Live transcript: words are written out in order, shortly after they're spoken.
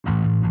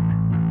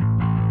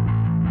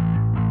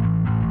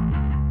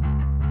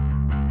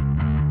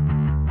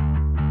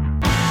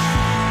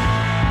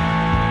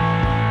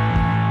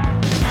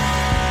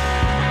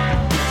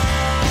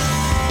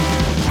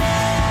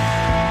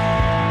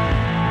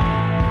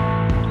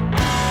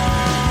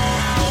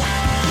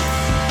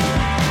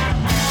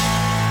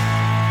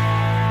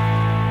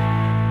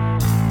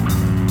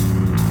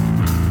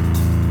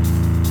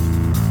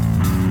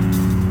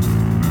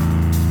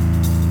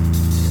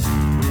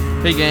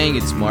Hey gang,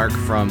 it's Mark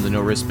from the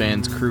No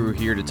Wristbands crew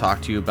here to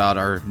talk to you about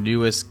our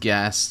newest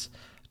guest,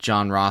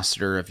 John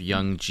Rossiter of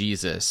Young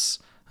Jesus.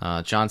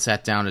 John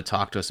sat down to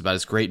talk to us about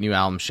his great new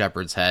album,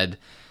 Shepherd's Head.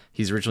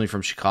 He's originally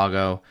from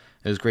Chicago.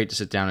 It was great to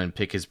sit down and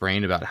pick his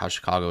brain about how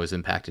Chicago has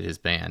impacted his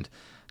band.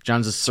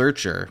 John's a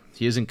searcher.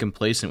 He isn't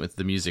complacent with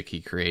the music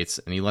he creates,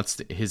 and he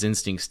lets his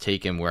instincts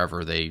take him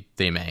wherever they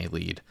may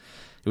lead.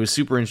 It was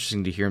super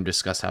interesting to hear him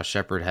discuss how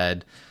Shepherd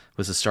Head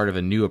was the start of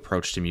a new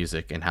approach to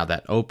music and how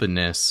that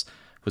openness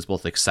was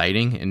both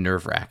exciting and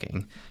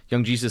nerve-wracking.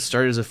 Young Jesus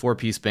started as a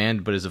four-piece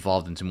band, but has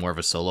evolved into more of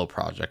a solo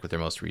project with their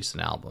most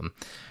recent album.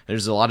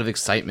 There's a lot of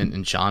excitement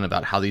in John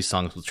about how these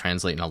songs will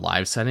translate in a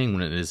live setting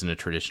when it isn't a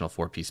traditional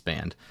four-piece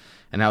band,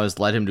 and how it has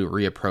led him to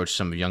reapproach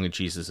some of Young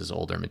Jesus'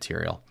 older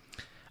material.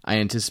 I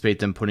anticipate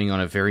them putting on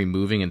a very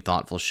moving and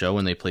thoughtful show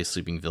when they play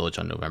Sleeping Village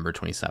on November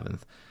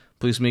 27th.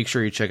 Please make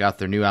sure you check out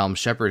their new album,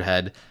 Shepherd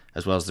Head,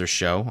 as well as their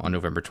show on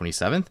November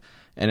 27th.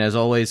 And as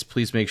always,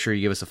 please make sure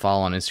you give us a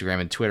follow on Instagram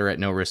and Twitter at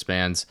No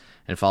Wristbands,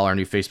 and follow our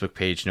new Facebook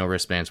page, No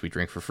Wristbands We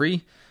Drink for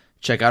Free.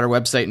 Check out our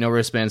website,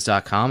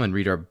 NoWristbands.com, and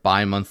read our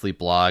bi-monthly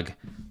blog,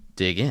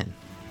 Dig In.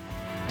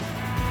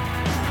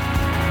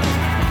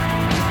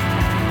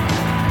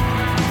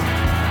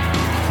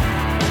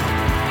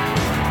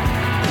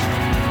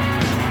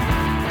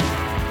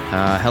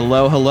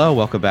 Hello.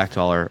 Welcome back to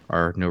all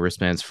our No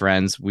Wristbands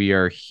friends. We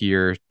are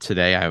here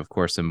today. I, of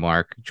course, am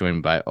Mark,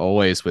 joined by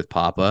always with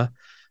Papa.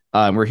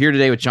 We're here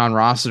today with John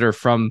Rossiter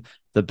from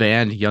the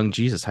band Young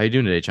Jesus. How you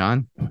doing today,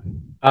 John?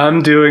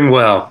 I'm doing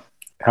well.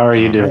 How are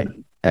you doing?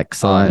 Right.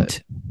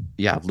 Excellent.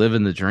 Yeah,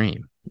 living the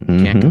dream.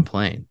 Can't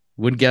complain.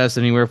 Wouldn't get us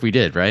anywhere if we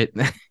did, right?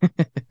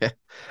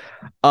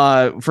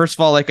 First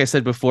of all, like I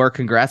said before,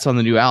 congrats on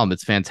the new album.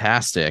 It's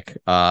fantastic.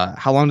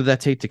 How long did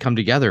that take to come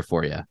together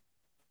for you?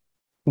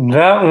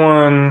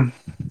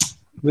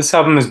 This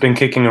album has been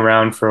kicking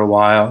around for a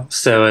while.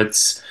 So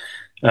it's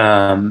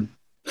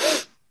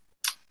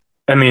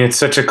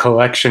such a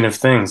collection of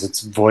things.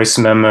 It's voice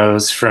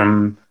memos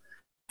from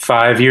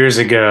 5 years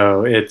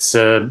ago. It's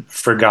a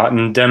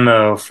forgotten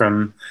demo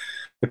from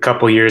a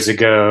couple years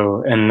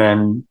ago. And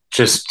then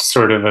just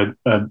sort of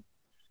a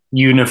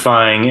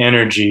unifying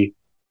energy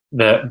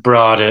that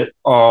brought it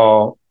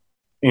all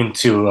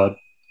into a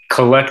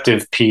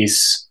collective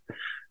piece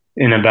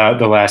in about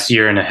the last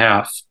year and a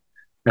half.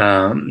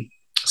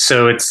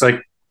 So it's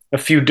like a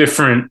few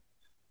different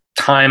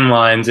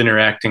timelines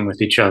interacting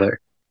with each other,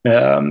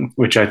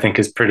 which I think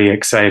is pretty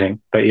exciting.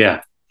 But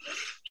yeah.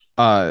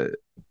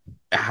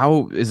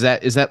 How is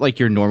that like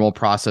your normal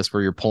process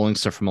where you're pulling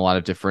stuff from a lot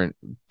of different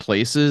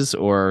places?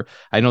 Or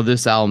I know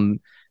this album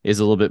is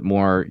a little bit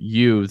more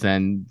you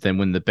than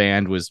when the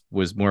band was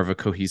more of a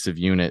cohesive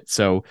unit.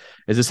 So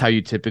is this how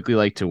you typically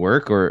like to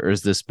work, or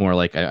is this more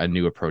like a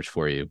new approach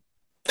for you?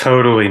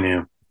 Totally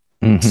new.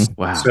 Mm-hmm.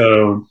 Wow.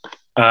 So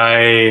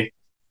I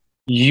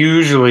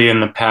usually in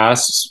the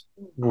past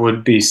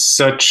would be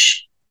so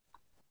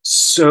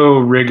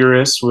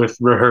rigorous with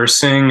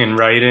rehearsing and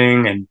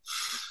writing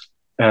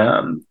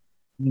and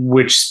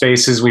which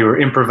spaces we were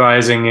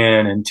improvising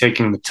in and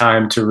taking the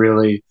time to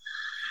really,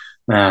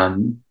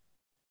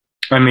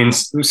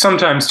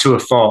 sometimes to a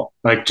fault,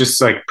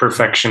 just like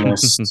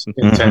perfectionist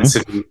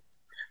intensity.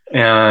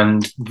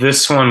 And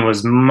this one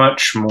was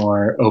much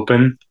more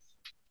open.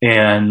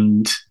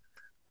 And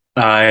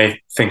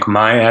I think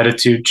my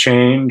attitude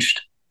changed,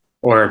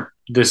 or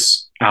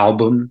this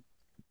album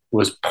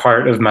was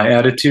part of my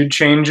attitude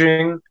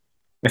changing.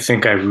 I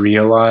think I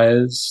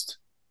realized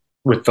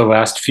with the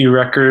last few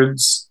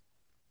records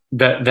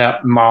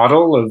that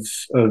model of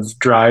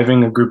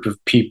driving a group of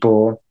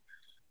people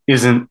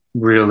isn't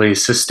really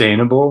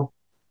sustainable.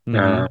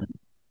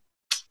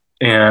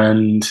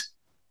 And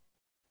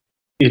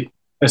it,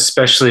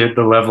 especially at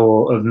the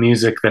level of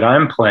music that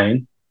I'm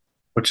playing,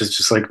 which is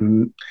just like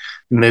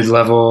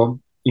mid-level,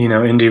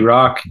 indie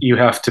rock, you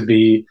have to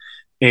be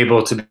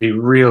able to be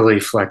really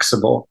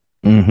flexible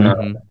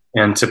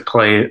and to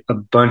play a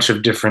bunch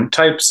of different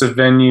types of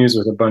venues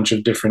with a bunch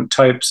of different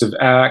types of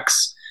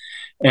acts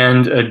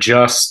and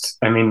adjust.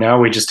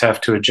 Now we just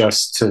have to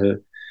adjust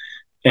to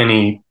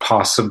any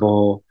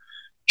possible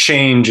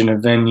change in a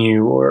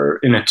venue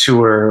or in a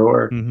tour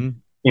or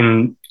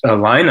in a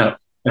lineup,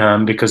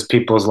 because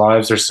people's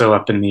lives are so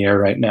up in the air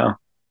right now.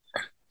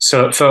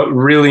 So it felt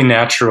really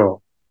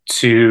natural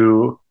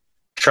to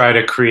try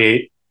to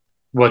create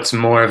what's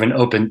more of an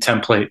open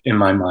template in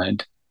my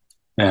mind.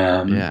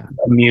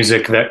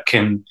 Music that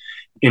can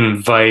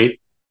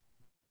invite,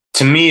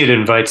 to me, it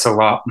invites a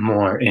lot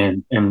more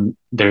in, and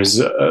there's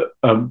a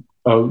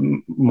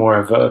more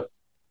of a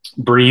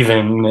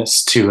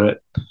breathingness to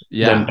it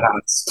than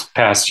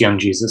past Young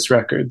Jesus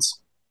records.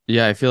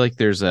 Yeah, I feel like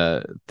there's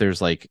a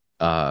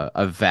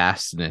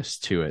vastness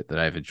to it that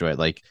I've enjoyed.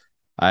 Like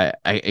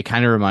it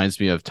kind of reminds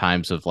me of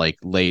times of like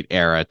late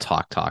era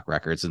Talk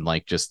records, and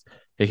like just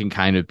it can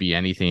kind of be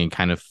anything and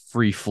kind of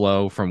free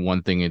flow from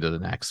one thing into the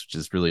next, which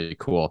is really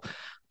cool.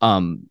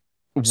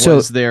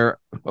 Was there?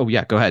 Oh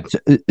yeah, go ahead.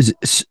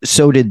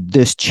 So did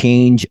this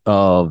change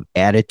of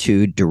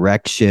attitude,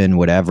 direction,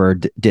 whatever,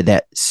 did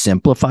that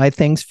simplify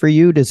things for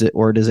you? Does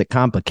it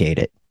complicate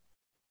it?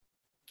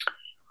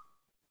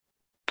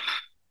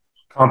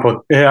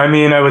 I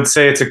mean, I would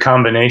say it's a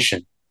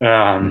combination.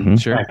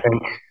 Sure. I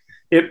think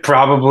it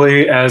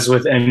probably, as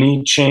with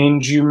any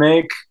change you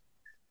make,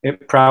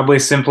 it probably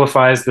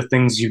simplifies the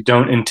things you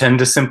don't intend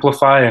to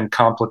simplify and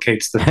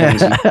complicates the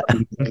things you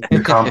intend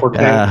to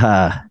complicate.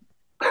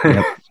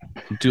 Yep.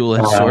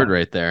 Dual-edged sword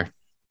right there.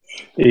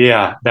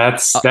 Yeah,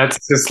 that's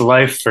just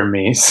life for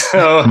me.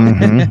 So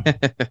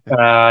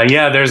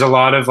yeah, there's a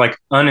lot of like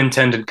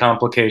unintended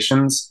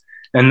complications,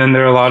 and then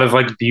there are a lot of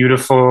like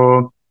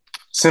beautiful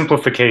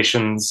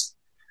simplifications.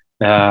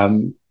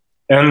 And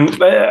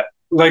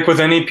like with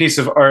any piece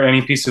of art,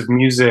 any piece of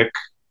music,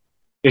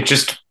 it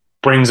just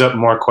brings up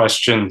more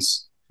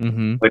questions,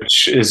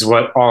 which is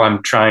what all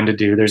I'm trying to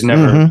do. There's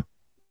never,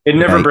 it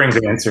never brings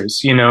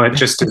answers, you know, it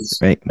just is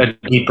a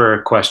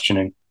deeper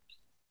questioning.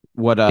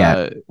 What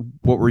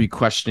were you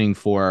questioning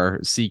for,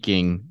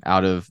 seeking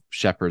out of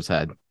Shepard's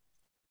Head?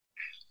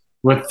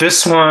 With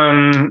this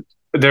one,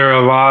 there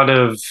are a lot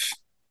of,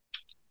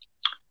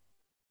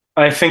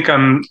 I think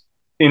I'm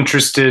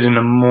interested in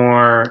a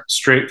more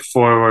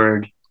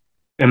straightforward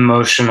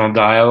emotional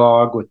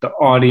dialogue with the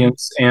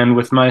audience and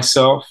with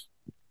myself.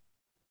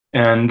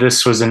 And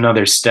this was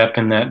another step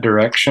in that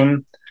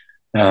direction.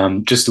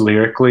 Just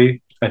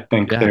lyrically, I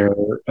think there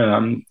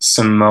are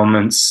some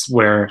moments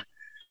where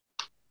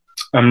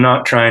I'm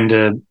not trying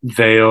to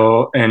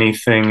veil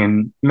anything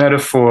in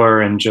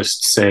metaphor and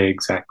just say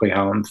exactly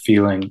how I'm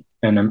feeling.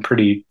 And I'm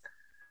pretty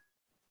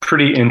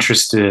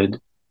interested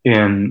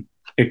in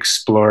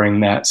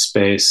exploring that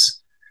space.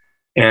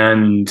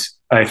 And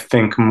I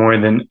think more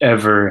than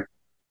ever,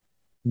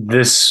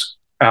 this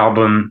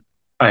album,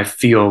 I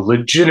feel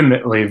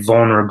legitimately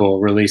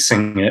vulnerable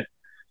releasing it.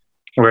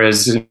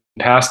 Whereas in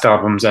past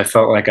albums, I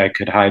felt like I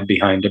could hide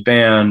behind a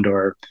band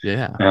or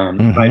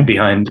hide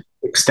behind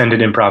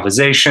extended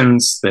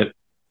improvisations that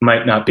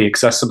might not be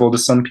accessible to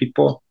some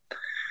people.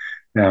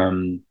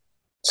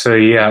 So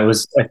yeah, it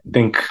was, I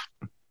think,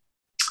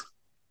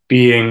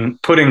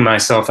 putting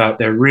myself out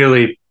there,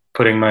 really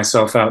putting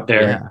myself out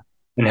there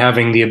and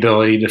having the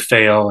ability to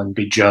fail and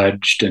be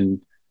judged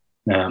and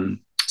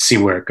see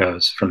where it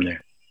goes from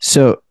there.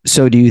 So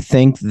do you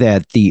think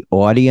that the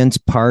audience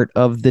part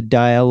of the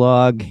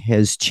dialogue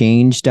has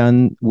changed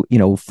on,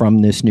 from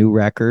this new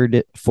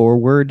record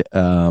forward?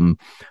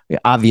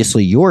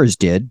 Obviously yours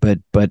did,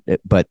 but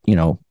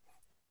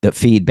the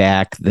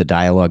feedback, the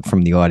dialogue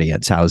from the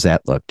audience, how's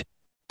that looked?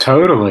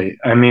 Totally.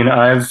 I mean,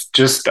 I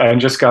just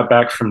got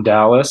back from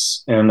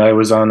Dallas and I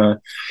was on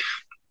a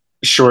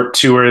short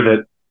tour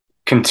that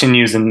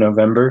continues in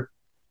November.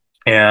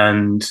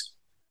 And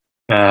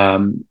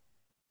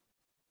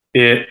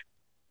it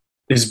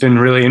has been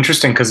really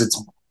interesting because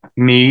it's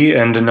me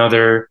and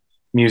another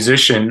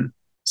musician,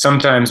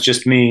 sometimes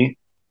just me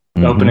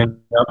opening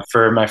up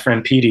for my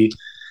friend Petey,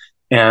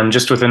 and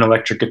just with an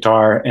electric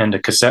guitar and a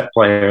cassette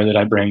player that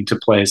I bring to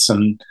play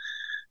some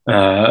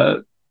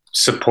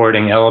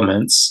supporting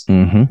elements.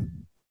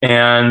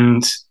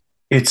 And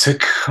it's a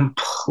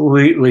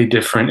completely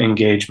different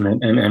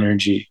engagement and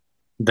energy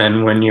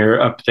than when you're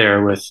up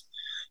there with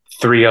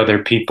three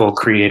other people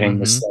creating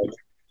this like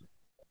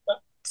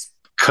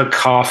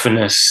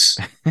cacophonous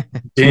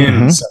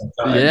din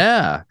sometimes.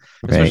 Yeah,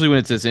 especially when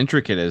it's as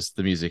intricate as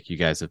the music you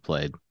guys have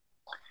played.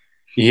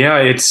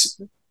 Yeah,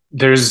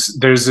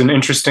 there's an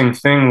interesting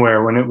thing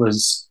where when it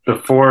was the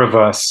four of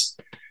us,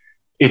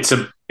 it's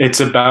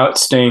about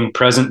staying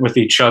present with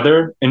each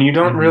other, and you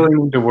don't really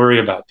need to worry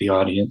about the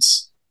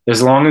audience.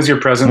 As long as you're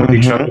present with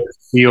each other, it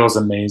feels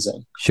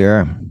amazing.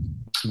 Sure.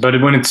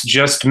 But when it's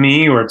just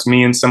me or it's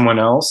me and someone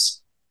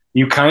else,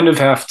 you kind of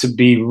have to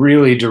be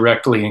really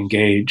directly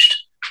engaged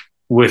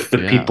with the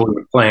people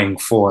you're playing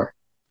for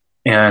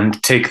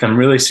and take them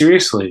really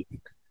seriously.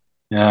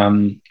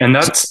 And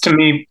that's, to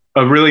me,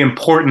 a really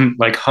important,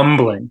 like,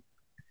 humbling.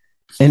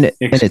 And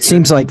it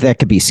seems like that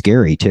could be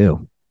scary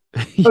too.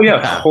 Oh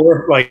yeah.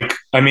 Or like,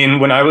 I mean,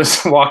 when I was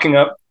walking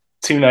up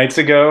 2 nights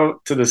ago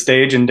to the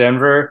stage in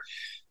Denver,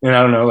 and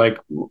I don't know, like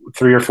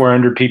 300 or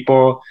 400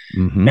 people,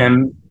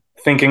 and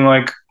thinking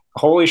like,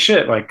 holy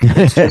shit, like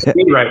it's just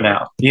me right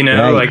now,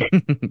 like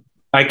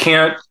I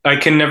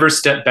can never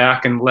step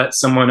back and let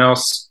someone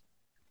else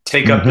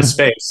take up the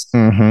space.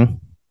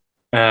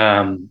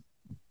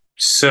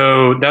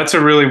 So that's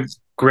a really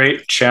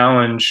great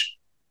challenge.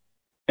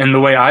 And the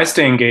way I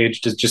stay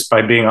engaged is just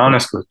by being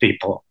honest with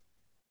people.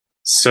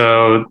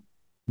 So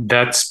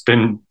that's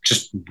been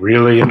just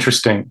really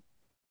interesting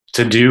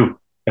to do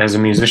as a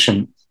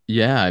musician.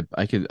 Yeah,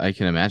 I can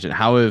imagine.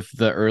 How have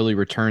the early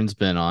returns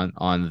been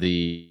on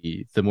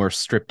the more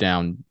stripped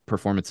down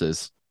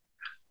performances?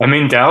 I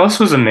mean, Dallas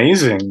was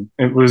amazing.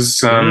 It was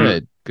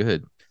good.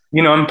 I'm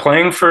in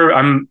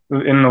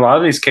a lot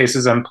of these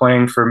cases, I'm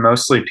playing for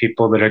mostly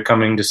people that are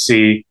coming to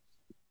see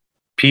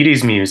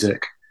Petey's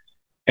music.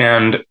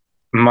 And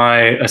my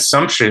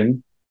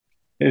assumption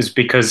is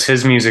because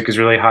his music is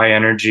really high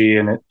energy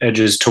and it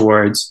edges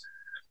towards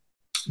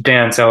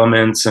dance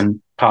elements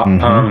and pop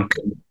punk,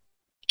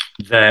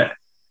 that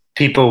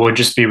people would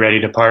just be ready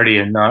to party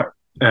and not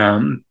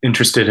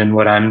interested in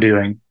what I'm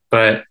doing.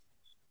 But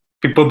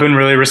people have been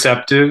really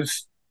receptive,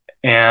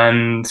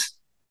 and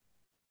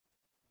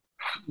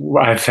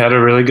I've had a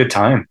really good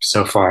time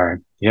so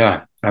far.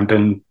 Yeah, I've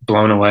been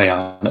blown away,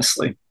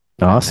 honestly.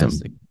 Awesome.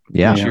 Fantastic.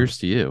 Yeah. Cheers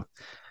to you.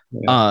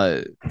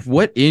 Yeah.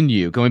 What in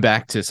you, going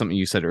back to something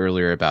you said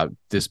earlier about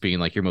this being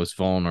like your most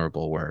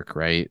vulnerable work,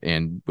 right?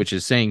 And which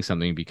is saying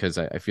something, because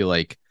I feel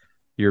like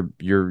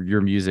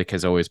your music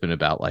has always been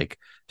about like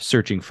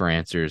searching for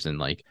answers and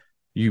like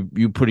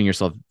you putting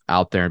yourself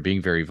out there and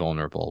being very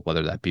vulnerable,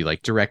 whether that be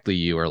like directly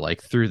you or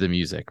like through the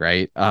music,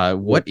 right?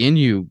 What in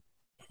you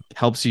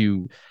helps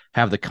you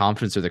have the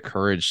confidence or the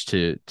courage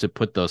to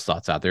put those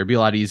thoughts out there? It'd be a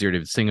lot easier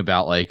to sing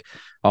about like,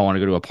 oh, I want to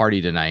go to a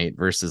party tonight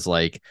versus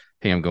like,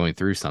 hey, I'm going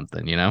through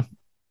something, you know?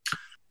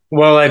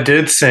 Well, I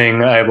did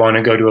sing I Want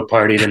to Go to a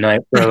Party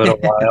Tonight for a little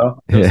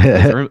while.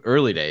 Those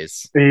early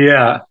days.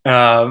 Yeah.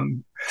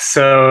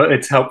 So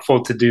it's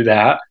helpful to do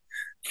that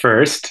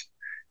first,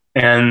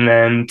 and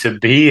then to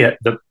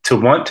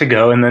want to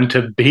go, and then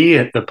to be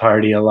at the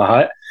party a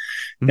lot,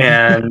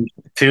 and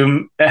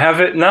to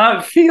have it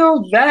not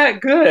feel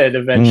that good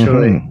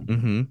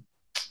eventually.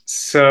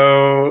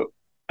 So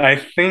I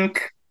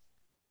think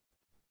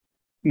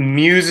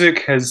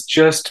music has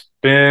just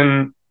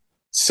been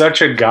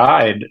such a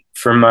guide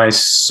for my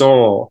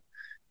soul.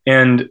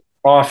 And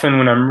often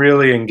when I'm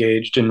really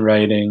engaged in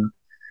writing,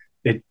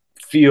 it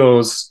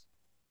feels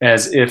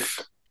as if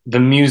the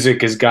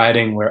music is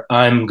guiding where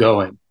I'm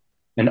going.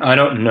 And I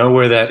don't know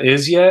where that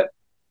is yet.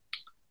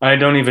 I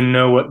don't even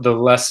know what the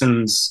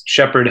lessons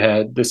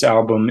Shepherdhead, this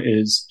album,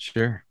 is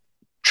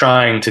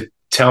trying to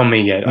tell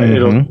me yet. I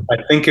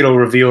think it'll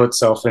reveal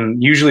itself,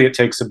 and usually it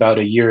takes about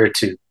a year or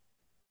two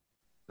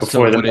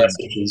before the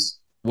messages.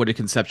 What did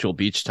Conceptual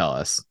Beach tell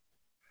us?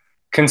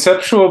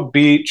 Conceptual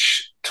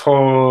Beach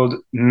told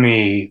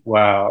me,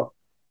 wow,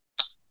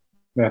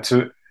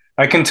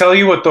 I can tell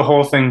you what the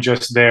whole thing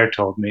just there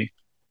told me.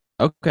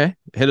 Okay,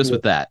 hit us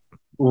with that.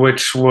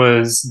 Which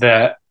was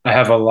that I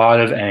have a lot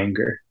of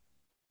anger,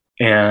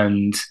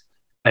 and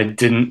I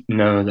didn't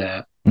know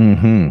that.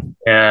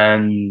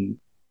 And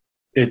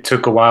it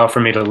took a while for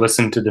me to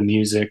listen to the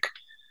music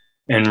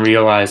and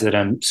realize that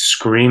I'm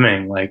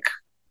screaming like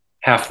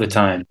half the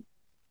time.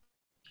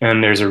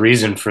 And there's a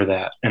reason for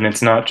that. And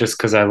it's not just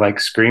because I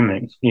like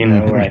screaming, you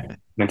know, right?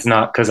 It's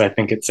not because I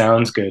think it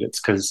sounds good. It's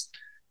because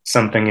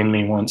something in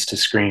me wants to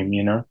scream,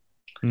 you know?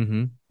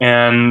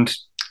 And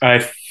I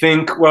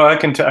think, well, I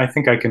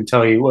think I can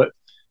tell you what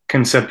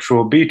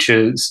Conceptual Beach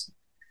is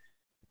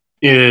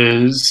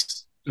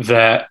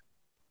that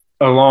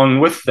along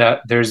with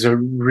that, there's a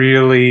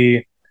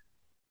really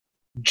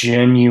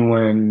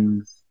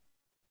genuine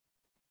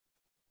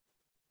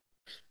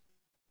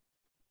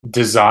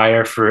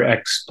desire for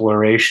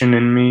exploration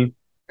in me,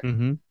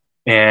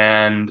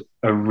 and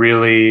a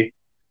really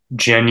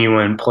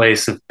genuine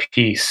place of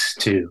peace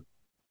too.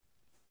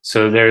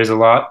 So there's a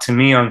lot, to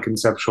me, on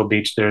Conceptual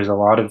Beach, there's a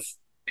lot of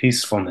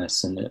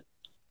peacefulness in it,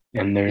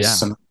 and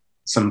there's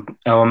some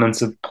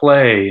elements of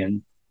play,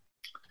 and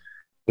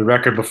the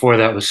record before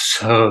that was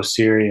so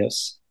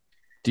serious.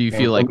 Do you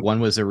feel like one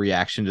was a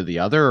reaction to the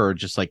other, or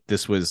just like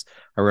this was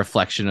a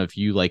reflection of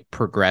you like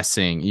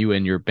progressing, you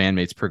and your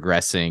bandmates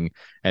progressing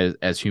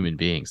as human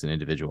beings and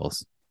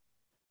individuals?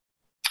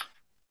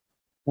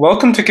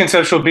 Welcome to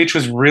Conceptual Beach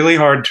was really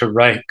hard to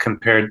write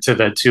compared to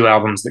the two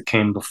albums that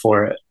came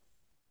before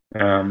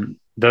it.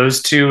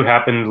 Those two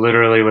happened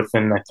literally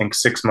within, I think,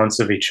 6 months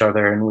of each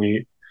other, and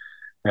we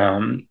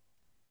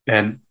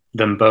had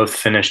them both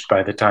finished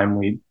by the time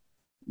we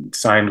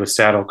signed with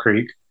Saddle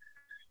Creek.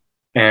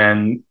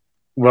 And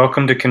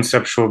Welcome to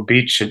Conceptual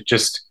Beach,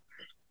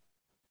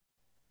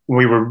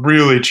 we were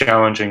really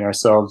challenging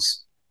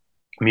ourselves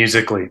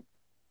musically.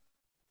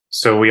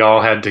 So we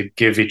all had to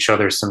give each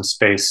other some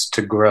space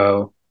to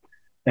grow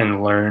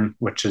and learn,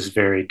 which is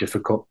very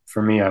difficult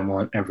for me. I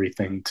want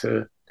everything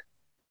to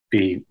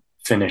be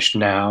finished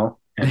now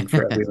and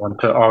for everyone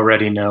to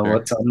already know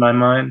what's on my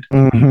mind.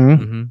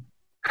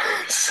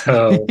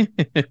 So,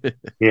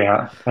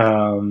 yeah,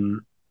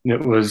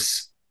 it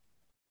was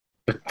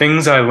the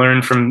things I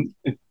learned from,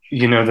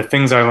 the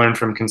things I learned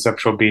from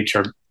Conceptual Beach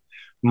are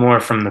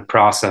more from the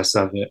process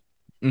of it,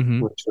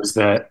 which was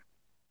that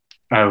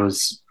I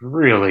was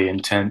really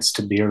intense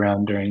to be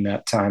around during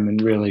that time,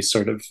 and really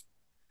sort of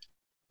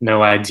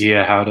no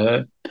idea how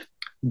to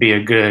be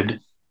a good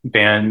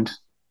band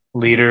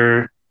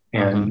leader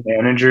and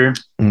manager,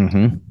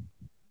 and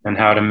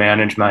how to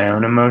manage my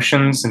own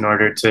emotions in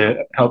order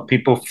to help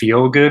people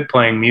feel good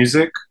playing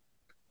music.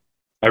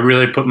 I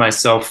really put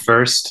myself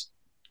first,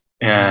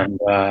 and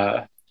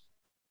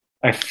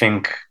I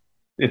think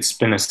it's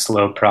been a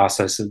slow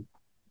process of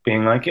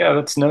being like, yeah,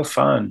 that's no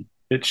fun.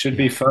 It should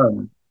be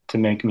fun to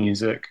make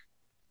music.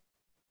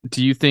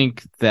 Do you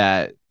think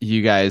that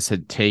you guys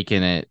had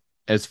taken it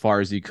as far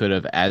as you could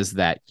have as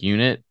that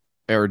unit?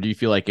 Or do you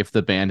feel like if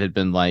the band had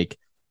been like,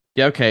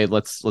 yeah, okay,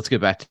 let's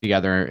get back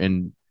together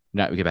and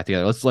not get back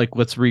together. Let's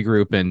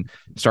regroup and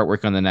start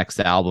working on the next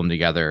album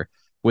together.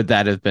 Would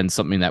that have been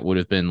something that would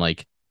have been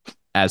like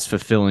as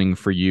fulfilling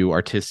for you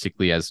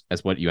artistically as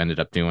what you ended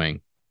up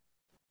doing?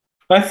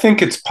 I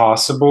think it's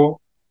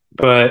possible,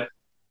 but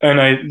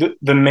the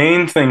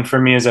main thing for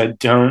me is I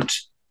don't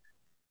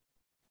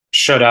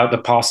shut out the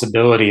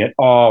possibility at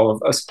all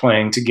of us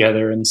playing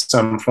together in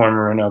some form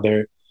or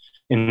another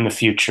in the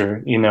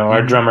future. You know,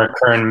 our drummer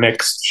Kern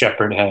mixed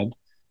Shepherd Head,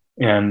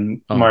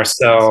 and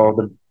Marcel,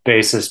 the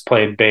bassist,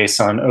 played bass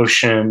on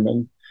Ocean,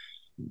 and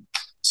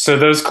so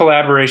those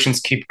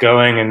collaborations keep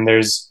going. And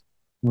there's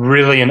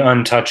really an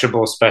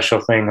untouchable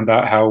special thing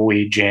about how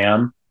we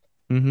jam.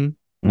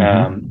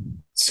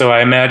 So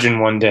I imagine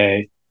one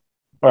day,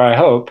 or I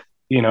hope,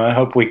 I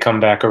hope we come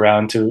back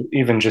around to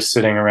even just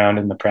sitting around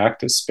in the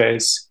practice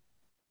space.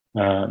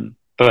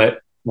 But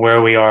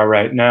where we are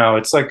right now,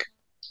 it's like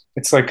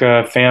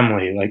a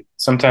family. Like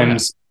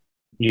sometimes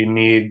you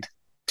need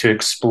to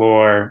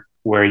explore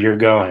where you're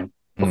going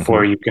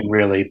before you can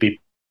really be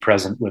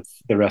present with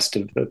the rest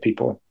of the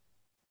people.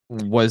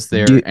 Was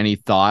there any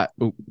thought?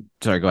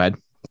 Sorry, go ahead.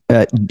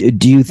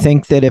 Do you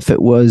think that if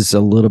it was a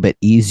little bit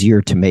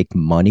easier to make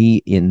money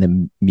in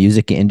the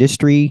music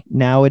industry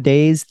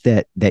nowadays,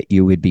 that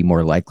you would be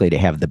more likely to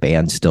have the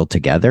band still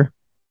together?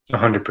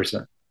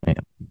 100%.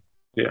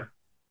 Yeah.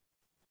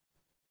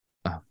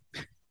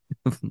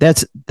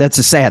 That's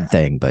a sad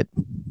thing, but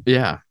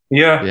yeah.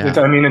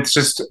 I mean, it's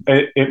just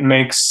it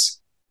makes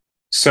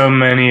so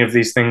many of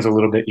these things a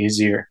little bit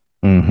easier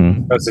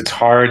because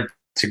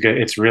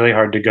it's really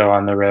hard to go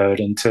on the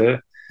road and to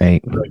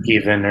break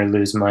even or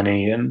lose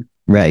money, and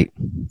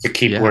to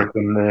keep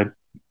working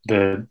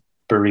the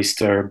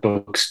barista or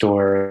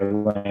bookstore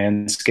or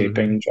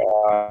landscaping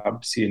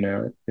jobs.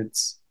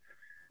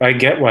 I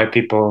get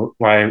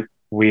why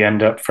we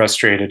end up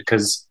frustrated,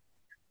 because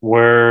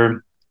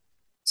we're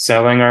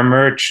selling our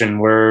merch and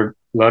we're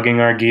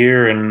lugging our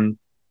gear and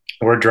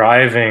we're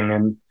driving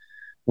and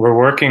we're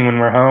working when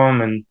we're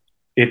home, and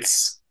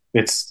it's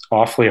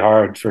awfully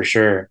hard for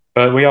sure.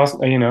 But we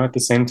also, at the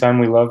same time,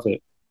 we love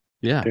it.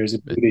 Yeah, there's a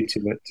beauty to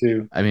it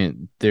too. I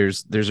mean,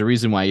 there's a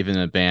reason why even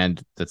a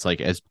band that's like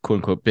as quote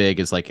unquote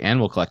big as like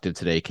Animal Collective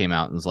today came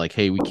out and was like,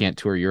 hey, we can't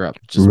tour Europe,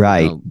 just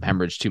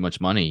hemorrhage too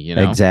much money,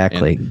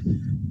 exactly.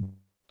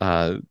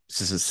 It's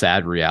just a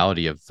sad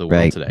reality of the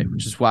world today,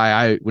 which is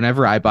why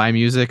whenever I buy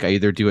music, I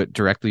either do it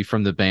directly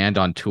from the band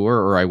on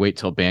tour or I wait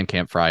till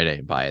Bandcamp Friday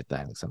and buy it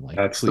then. So I'm like,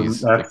 that's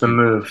the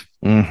move.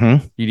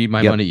 You need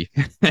my money.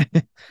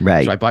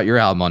 Right. So I bought your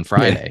album on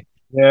Friday.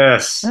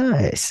 Yes.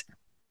 Nice.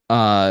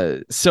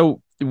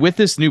 So with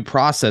this new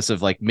process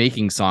of like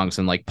making songs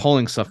and like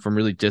pulling stuff from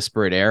really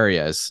disparate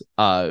areas,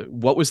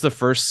 what was the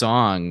first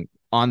song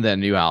on that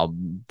new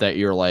album that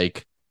you're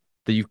like,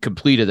 that you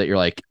completed that you're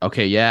like,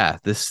 okay, yeah,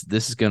 this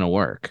is gonna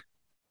work?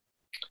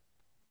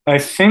 I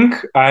think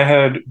I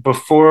had,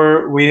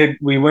 before we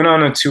went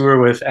on a tour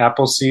with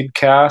Appleseed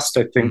Cast,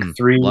 I think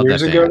 3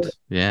 years ago.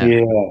 Yeah,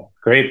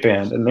 great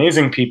band,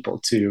 amazing people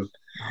too.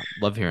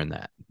 Love hearing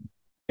that.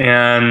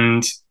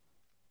 And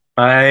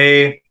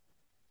I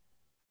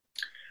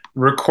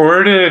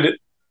recorded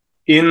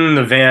in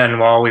the van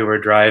while we were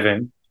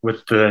driving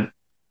with the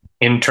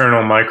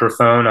internal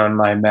microphone on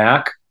my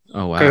Mac.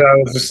 Oh wow! Because I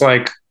was just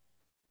like,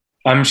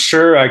 I'm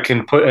sure I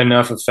can put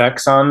enough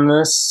effects on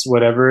this,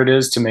 whatever it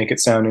is, to make it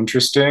sound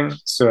interesting.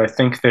 So I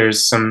think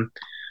there's some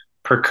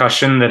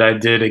percussion that I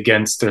did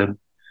against a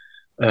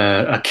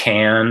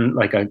can,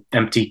 like an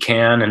empty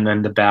can, and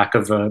then the back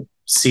of a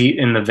seat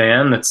in the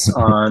van that's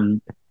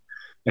on,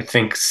 I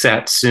think,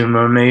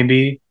 Satsuma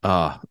maybe.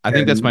 I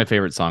think that's my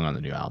favorite song on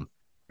the new album.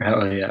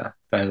 Oh yeah,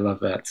 I love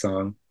that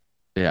song.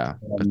 Yeah,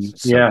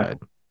 good.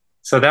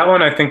 So that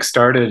one I think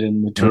started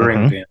in the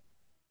touring band,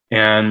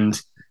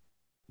 and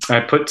I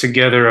put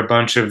together a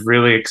bunch of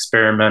really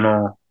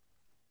experimental.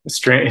 It's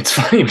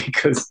funny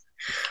because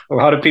a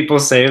lot of people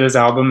say this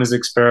album is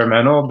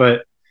experimental,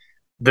 but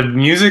the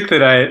music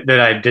that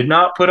I did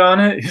not put on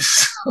it is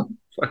so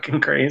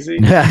fucking crazy.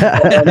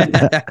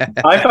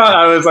 I thought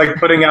I was like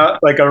putting out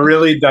like a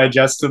really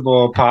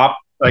digestible pop,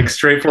 like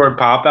straightforward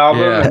pop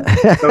album.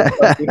 Yeah. So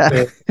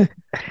to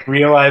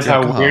realize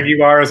how weird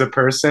you are as a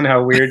person,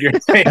 how weird you're.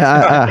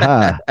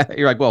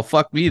 You're like, well,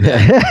 fuck me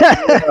then.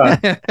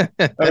 I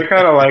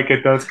kind of like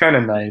it though. It's kind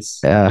of nice.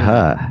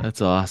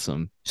 That's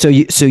awesome. So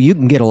you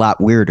can get a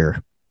lot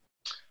weirder.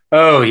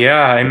 Oh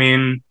yeah, I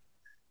mean,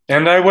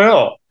 and I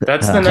will.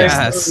 That's the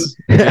nice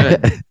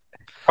thing.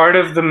 Part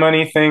of the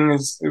money thing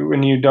is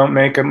when you don't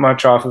make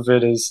much off of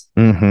it is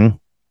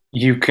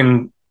you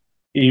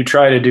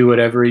try to do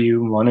whatever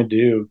you want to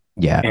do.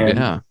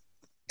 And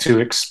to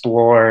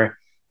explore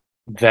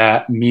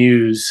that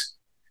muse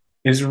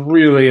is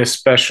really a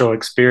special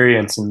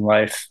experience in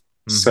life.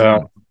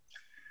 So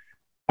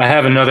I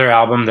have another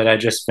album that I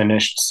just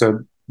finished. So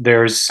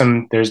there's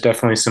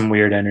definitely some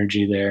weird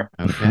energy there.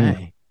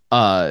 Okay.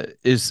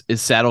 Is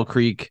Saddle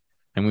Creek,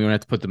 and we won't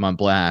have to put them on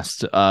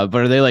blast, but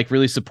are they like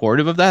really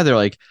supportive of that? They're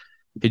like,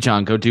 hey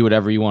John, go do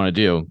whatever you want to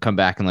do. Come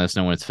back and let us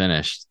know when it's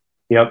finished.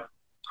 Yep.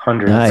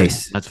 hundreds.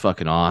 Nice. That's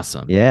fucking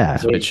awesome. Yeah.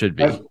 That's what it should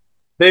be.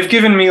 They've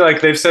given me,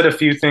 like, they've said a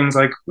few things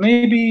like,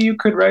 maybe you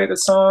could write a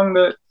song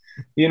that,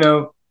 you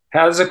know,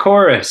 has a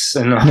chorus,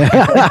 and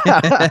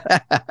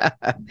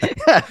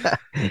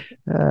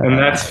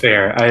that's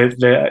fair.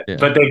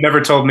 But they've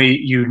never told me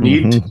you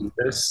need to do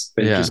this.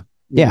 They just,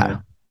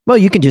 Well,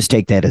 you can just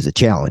take that as a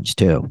challenge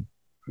too.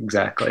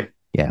 Exactly.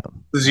 Yeah.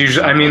 This is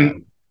usually, I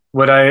mean,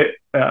 what I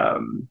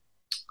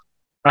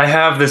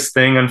have this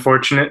thing,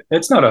 unfortunate.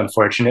 It's not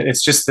unfortunate.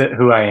 It's just that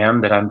who I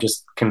am, that I'm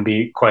just can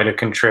be quite a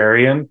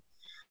contrarian.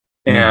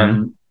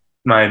 And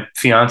my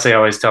fiance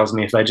always tells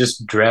me if I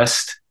just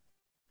dressed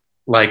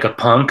like a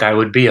punk, I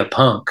would be a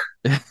punk.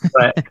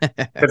 But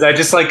because I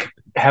just like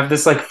have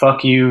this like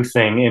fuck you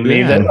thing in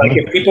me that like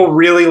if people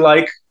really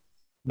like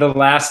the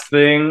last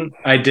thing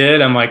I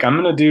did, I'm like, I'm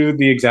gonna do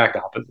the exact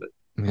opposite.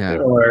 Yeah.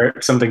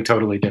 Or something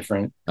totally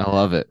different. I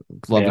love it.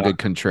 Love a good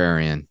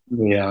contrarian.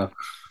 Yeah.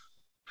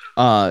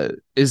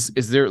 Is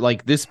there,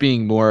 like, this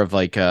being more of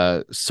like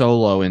a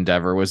solo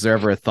endeavor, was there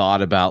ever a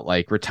thought about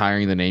like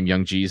retiring the name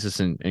Young Jesus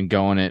and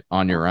going it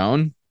on your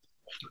own?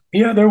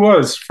 Yeah, there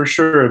was, for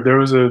sure. There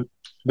was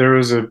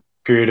a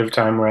period of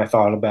time where I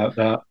thought about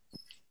that.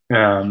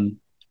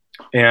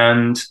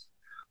 And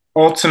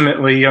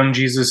ultimately Young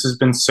Jesus has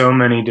been so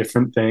many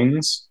different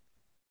things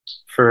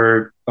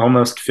for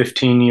almost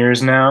 15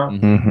 years now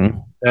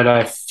that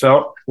I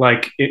felt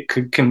like it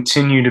could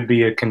continue to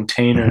be a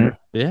container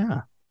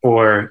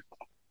for,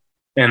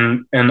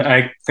 and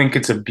I think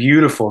it's a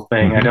beautiful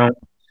thing.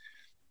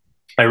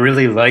 I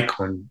really like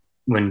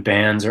when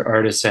bands or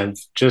artists have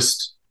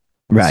just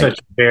such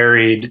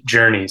varied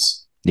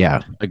journeys.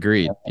 Yeah.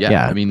 Agreed.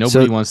 Yeah. I mean,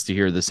 nobody wants to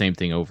hear the same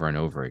thing over and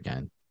over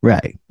again.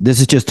 Right.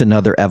 This is just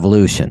another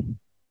evolution.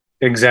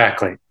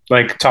 Exactly.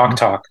 Like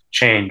Talk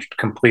changed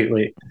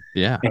completely.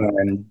 Yeah.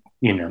 And,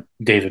 you know,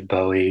 David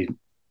Bowie,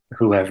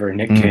 whoever,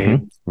 Nick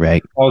Cave,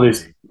 right. All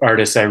these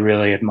artists I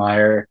really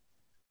admire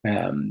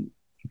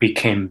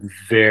became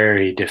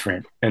very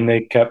different, and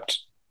they kept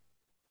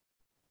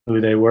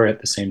who they were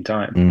at the same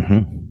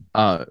time.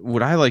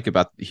 What I like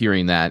about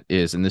hearing that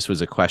is, and this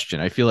was a question,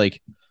 I feel like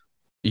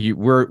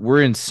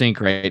we're in sync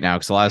right now,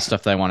 because a lot of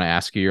stuff that I want to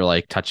ask you, you're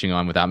like touching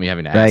on without me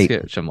having to ask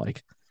it, which I'm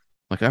like,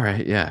 all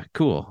right, yeah,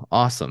 cool,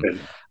 awesome.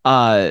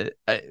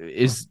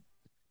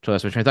 So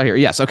that's my train of thought here.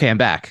 Yes, okay, I'm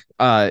back.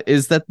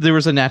 Is that there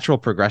was a natural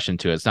progression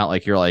to it? It's not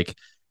like you're like,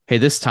 hey,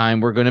 this time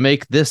we're going to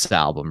make this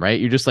album, right?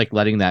 You're just like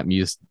letting that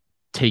music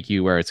take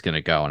you where it's going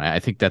to go, and I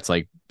think that's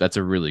a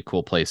really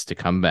cool place to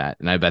come at,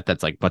 and I bet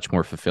that's like much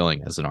more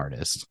fulfilling as an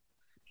artist.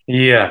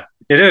 Yeah,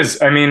 it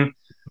is. I mean,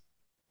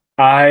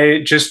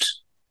 I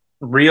just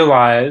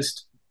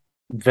realized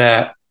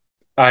that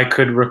I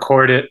could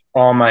record it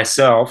all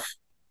myself,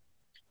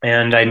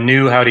 and I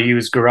knew how to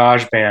use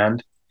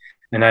GarageBand,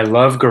 and I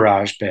love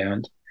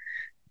GarageBand.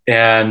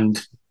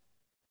 And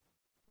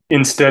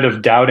instead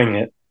of doubting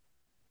it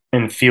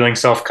and feeling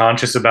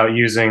self-conscious about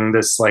using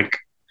this like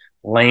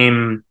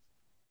lame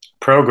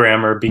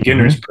program or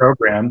beginner's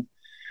program,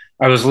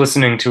 I was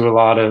listening to a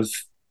lot of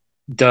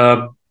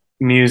dub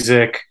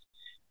music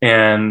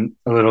and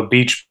a little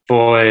Beach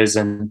Boys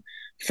and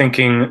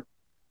thinking,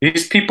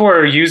 these people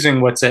are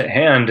using what's at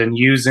hand and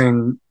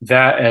using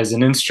that as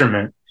an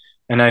instrument.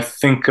 And I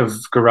think of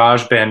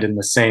GarageBand in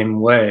the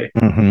same way.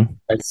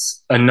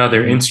 It's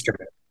another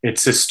instrument.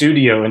 It's a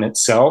studio in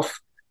itself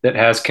that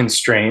has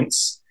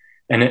constraints,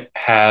 and it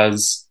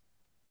has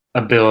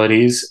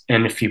abilities.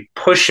 And if you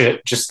push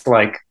it, just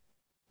like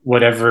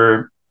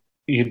whatever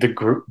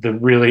the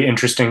really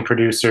interesting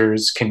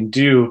producers can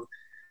do,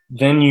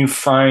 then you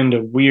find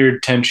a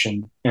weird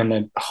tension, and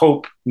then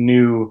hope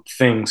new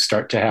things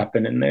start to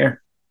happen in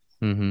there.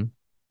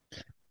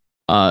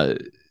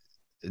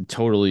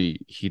 Totally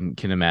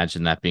can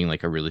imagine that being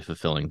like a really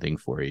fulfilling thing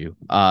for you.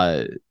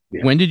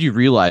 When did you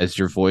realize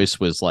your voice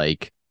was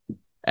like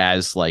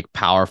as like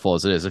powerful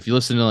as it is? If you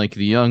listen to like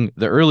the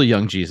early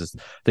Young Jesus,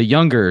 the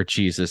younger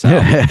Jesus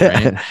album,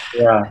 right?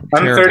 Yeah,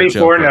 I'm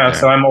 34 now,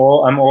 so I'm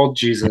old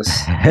Jesus.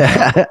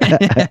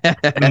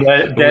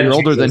 You're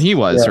older than he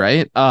was,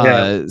 right?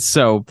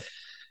 So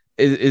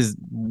is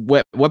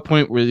what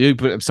point were you?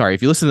 I'm sorry,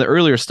 if you listen to the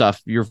earlier stuff,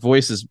 your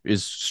voice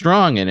is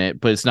strong in it,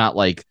 but it's not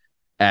like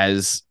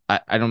as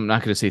I'm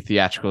not going to say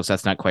theatrical, so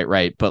that's not quite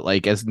right, but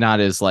like as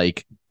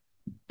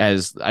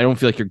I don't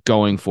feel like you're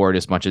going for it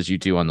as much as you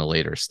do on the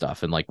later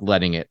stuff and like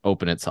letting it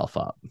open itself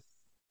up.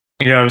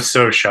 Yeah, I was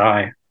so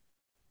shy,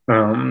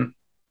 and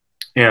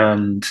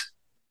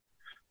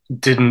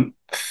didn't.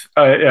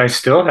 I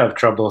still have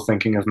trouble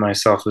thinking of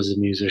myself as a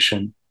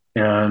musician,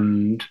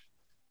 and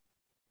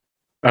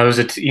I was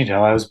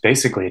I was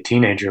basically a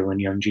teenager when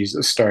Young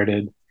Jesus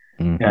started,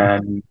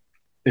 and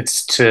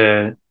it's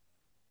to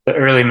the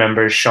early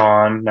members,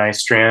 Sean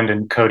Nystrand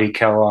and Cody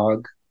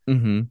Kellogg,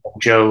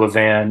 Joe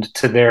Levand,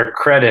 to their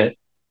credit,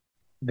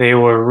 they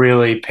were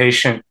really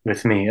patient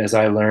with me as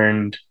I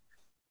learned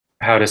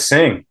how to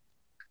sing.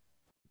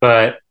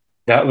 But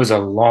that was a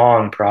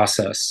long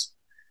process.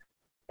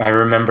 I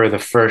remember the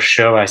first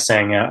show I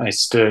sang at, I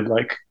stood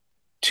like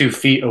 2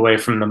 feet away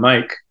from the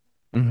mic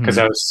because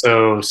I was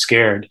so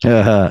scared.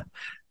 Uh-huh.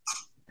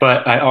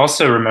 But I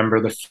also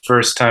remember the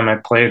first time I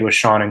played with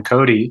Sean and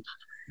Cody.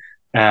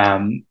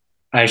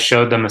 I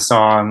showed them a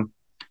song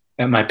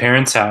at my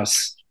parents'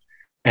 house,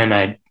 and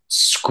I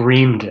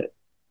screamed it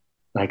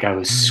like I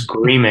was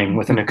screaming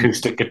with an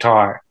acoustic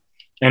guitar.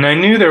 And I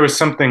knew there was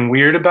something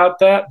weird about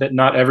that, that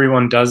not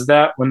everyone does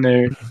that when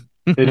they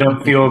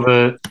don't feel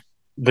the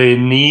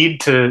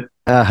need to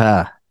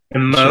Uh-huh.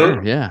 emote.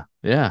 Sure. Yeah.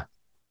 Yeah.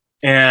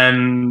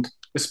 And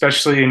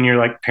especially in your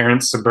like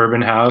parents'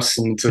 suburban house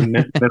and it's a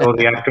middle of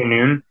the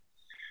afternoon.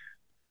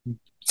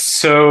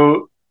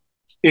 So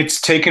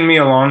it's taken me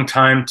a long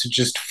time to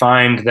just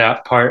find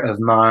that part of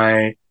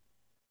myself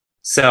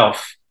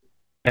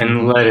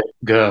and let it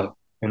go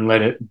and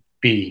let it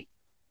be,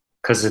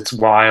 because it's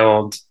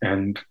wild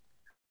and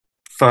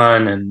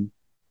fun, and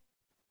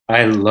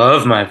I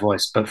love my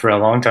voice, but for a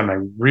long time I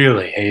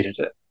really hated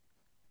it.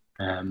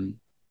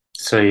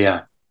 So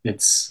yeah,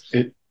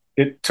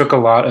 it took a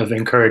lot of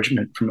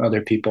encouragement from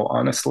other people,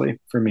 honestly,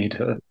 for me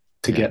to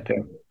get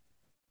there.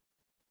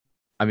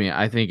 I mean,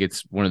 I think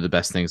it's one of the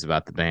best things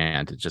about the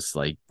band. It's just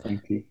like,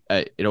 Thank you.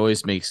 It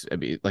always makes, I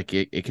mean, like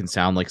it can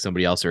sound like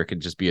somebody else, or it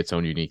can just be its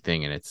own unique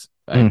thing. And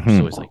I'm just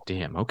always like,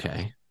 damn,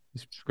 okay,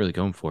 he's really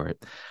going for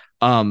it.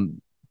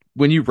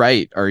 When you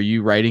write, are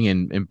you writing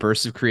in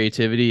bursts of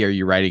creativity? Are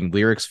you writing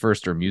lyrics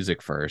first or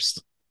music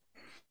first?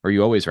 Or are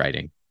you always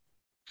writing?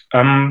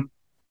 I'm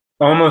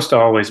almost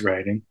always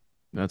writing.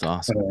 That's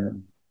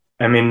awesome.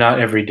 I mean, not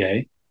every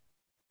day,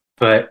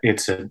 but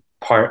it's a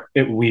part,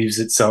 it weaves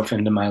itself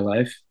into my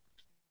life,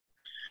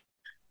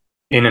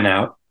 in and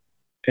out.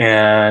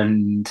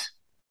 And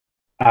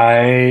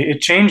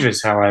it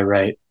changes how I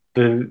write.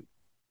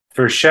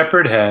 For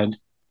Shepherd Head,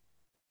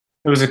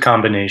 it was a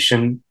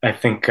combination. I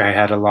think I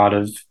had a lot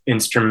of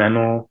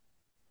instrumental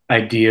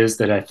ideas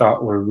that I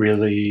thought were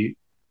really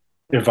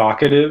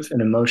evocative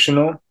and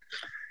emotional,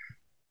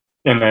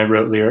 and I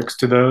wrote lyrics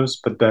to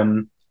those. But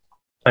then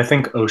I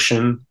think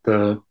Ocean,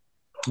 the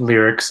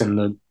lyrics and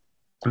the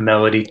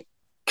melody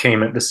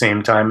came at the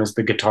same time as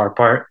the guitar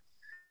part.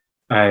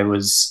 I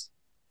was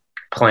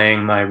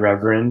playing my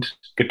Reverend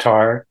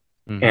guitar,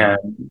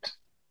 and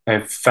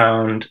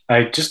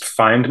I just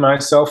find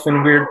myself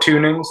in weird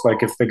tunings.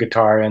 Like if the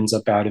guitar ends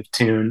up out of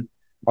tune,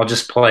 I'll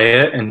just play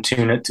it and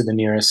tune it to the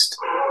nearest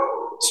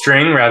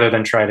string rather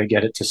than try to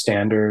get it to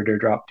standard or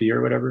drop D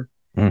or whatever.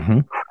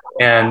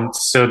 And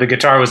so the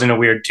guitar was in a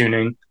weird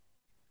tuning,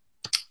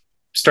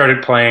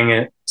 started playing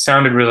it,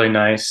 sounded really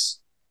nice.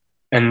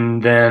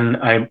 And then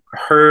I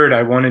heard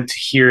I wanted to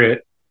hear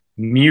it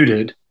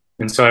muted.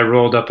 And so I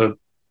rolled up a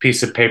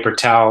piece of paper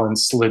towel and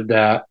slid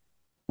that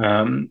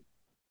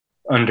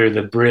under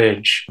the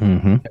bridge.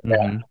 And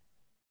that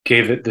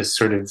gave it this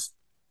sort of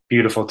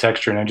beautiful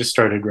texture. And I just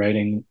started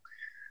writing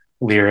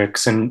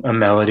lyrics and a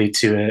melody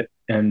to it.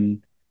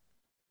 And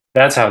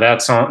that's how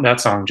that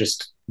song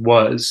just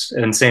was.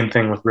 And same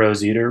thing with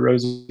Rose Eater.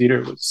 Rose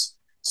Eater was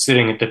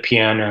sitting at the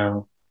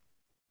piano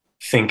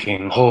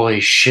thinking, holy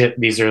shit,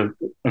 these are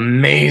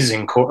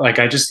amazing chords. Like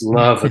I just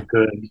love a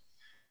good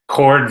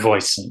chord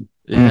voicing.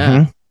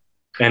 And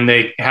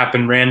they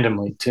happen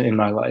randomly in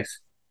my life.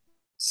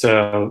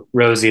 So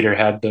Rose Eater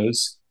had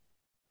those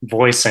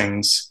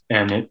voicings,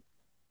 and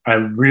I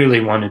really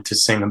wanted to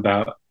sing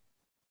about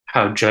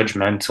how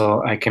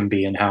judgmental I can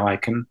be and how I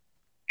can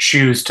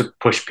choose to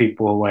push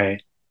people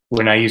away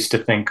when I used to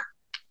think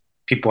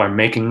people are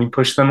making me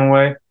push them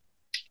away.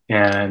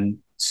 And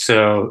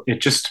so it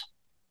just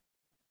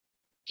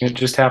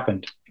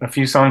happened. A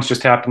few songs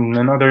just happened,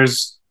 and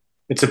others,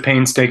 it's a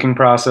painstaking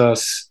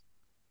process.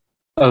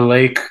 A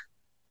Lake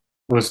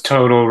was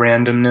total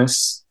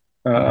randomness.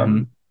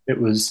 It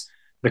was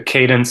the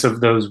cadence of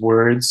those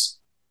words.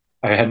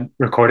 I had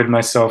recorded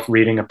myself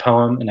reading a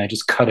poem, and I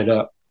just cut it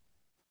up.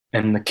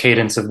 And the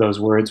cadence of those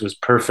words was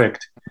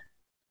perfect.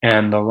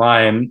 And the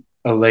line,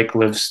 "A lake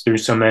lives through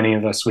so many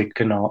of us, we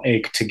can all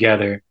ache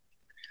together,"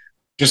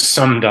 just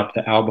summed up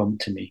the album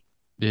to me.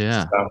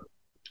 Yeah. So,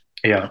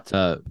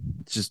 yeah.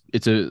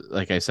 It's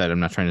like I said,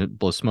 I'm not trying to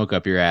blow smoke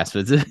up your ass,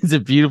 but it's a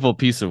beautiful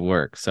piece of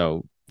work.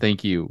 So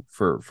thank you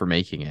for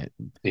making it.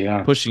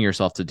 Yeah. Pushing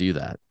yourself to do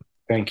that.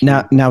 Thank you.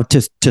 Now,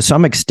 to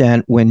some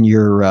extent, when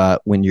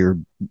you're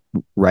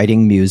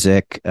writing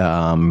music,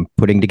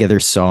 putting together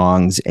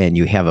songs, and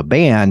you have a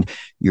band,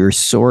 you're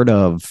sort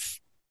of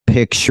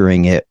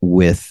picturing it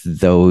with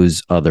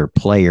those other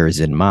players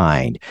in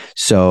mind.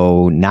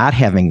 So not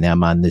having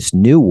them on this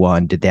new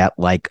one, did that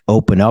like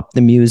open up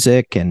the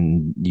music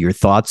and your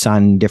thoughts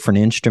on different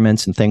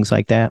instruments and things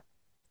like that?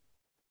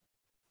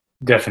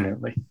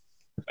 Definitely.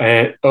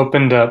 It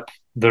opened up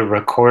the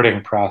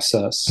recording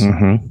process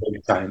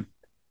big time.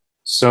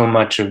 So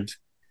much of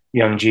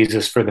Young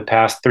Jesus for the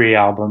past 3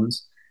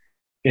 albums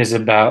is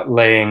about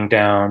laying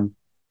down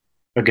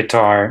a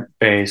guitar,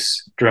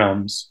 bass,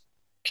 drums,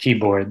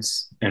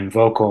 keyboards, and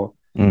vocal.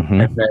 And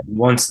then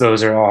once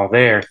those are all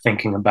there,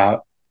 thinking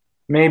about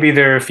maybe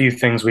there are a few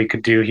things we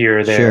could do here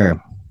or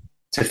there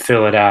to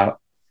fill it out.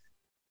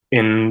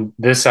 In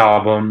this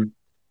album,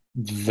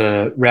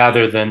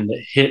 rather than the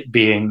hit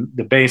being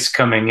the bass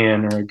coming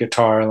in or a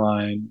guitar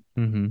line.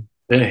 Mm-hmm.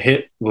 The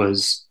hit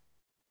was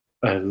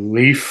a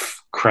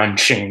leaf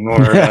crunching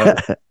or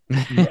a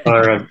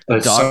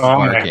Dogs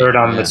song I barking. heard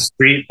on the Yeah.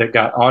 street that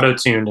got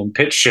auto-tuned and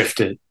pitch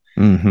shifted.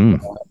 Hmm.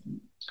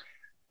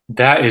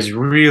 That is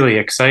really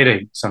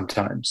exciting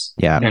sometimes.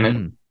 Yeah. And it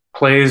Mm-hmm.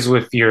 plays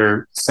with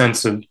your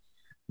sense of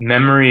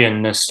memory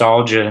and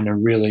nostalgia in a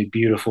really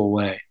beautiful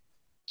way.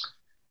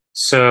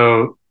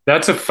 So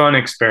that's a fun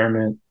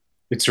experiment.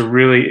 It's a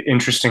really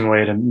interesting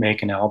way to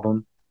make an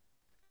album.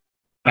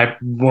 I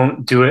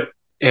won't do it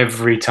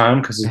every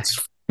time because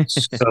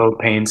it's so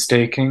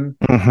painstaking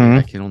Hmm.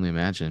 I can only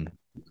imagine.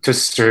 to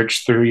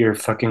search through your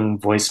fucking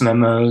voice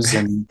memos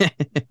and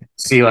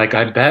see like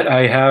I bet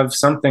I have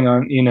something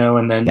on,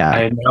 and then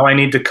Yeah. I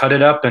need to cut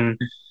it up and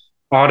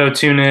auto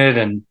tune it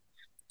and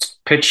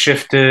pitch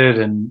shift it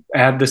and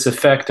add this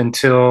effect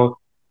until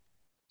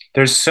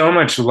there's so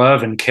much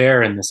love and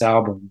care in this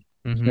album.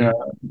 Mm-hmm.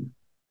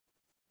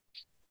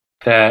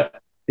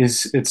 That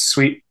it's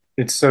sweet.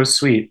 It's so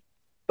sweet,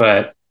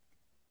 but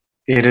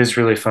it is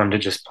really fun to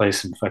just play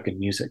some fucking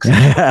music.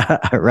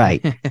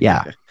 Right.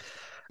 Yeah.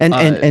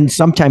 And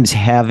sometimes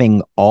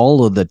having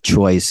all of the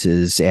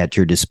choices at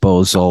your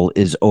disposal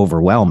is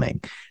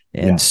overwhelming.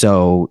 And Yeah.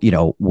 so,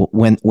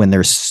 when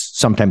there's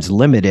sometimes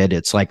limited,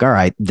 it's like, all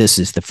right, this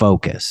is the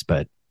focus.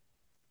 But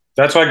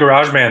That's why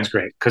GarageBand's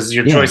great because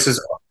your Yeah.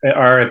 choices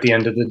are at the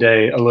end of the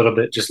day a little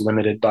bit just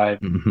limited by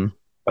Mhm.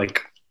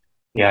 like,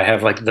 I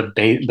have like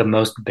the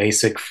most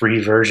basic free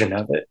version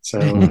of it. So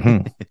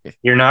Mhm.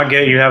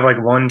 you have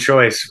like one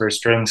choice for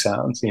string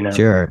sounds,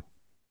 Sure.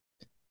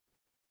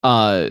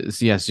 So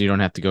yeah, so you don't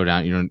have to go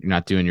down. You're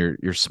not doing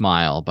your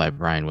Smile by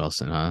Brian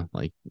Wilson, huh?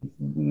 Like,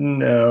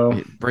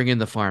 No. bring in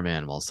the farm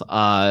animals.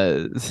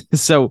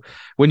 So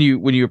when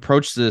you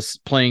approach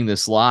playing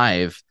this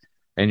live,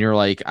 and you're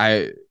like,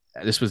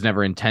 this was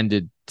never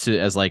intended to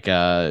as like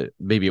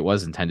maybe it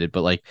was intended,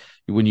 but like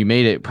when you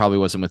made it, probably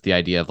wasn't with the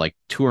idea of like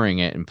touring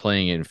it and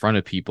playing it in front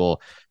of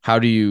people. How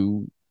do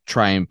you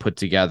try and put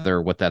together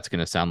what that's going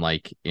to sound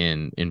like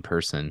in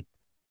person?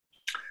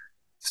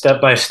 Step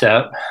by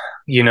step,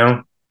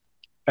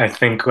 I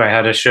think I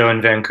had a show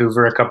in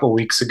Vancouver a couple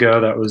weeks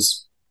ago that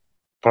was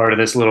part of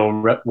this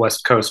little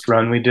West Coast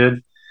run we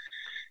did.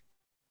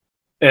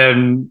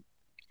 And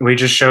we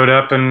just showed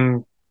up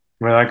and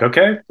we're like,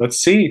 okay, let's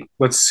see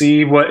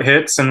what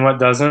hits and what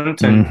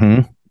doesn't. And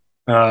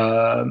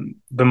Mhm.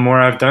 the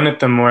more I've done it,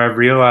 the more I've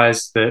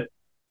realized that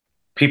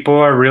people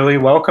are really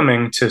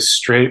welcoming to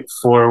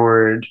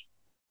straightforward,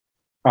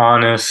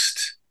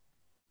 honest,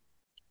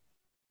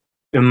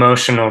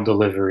 emotional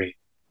delivery.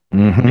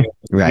 Mhm.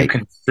 You Right.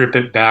 can strip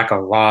it back a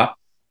lot.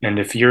 And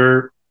if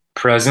you're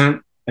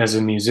present as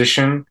a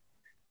musician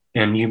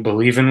and you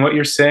believe in what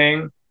you're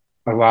saying,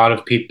 a lot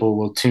of people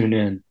will tune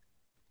in,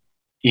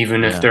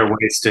 even if Yeah. they're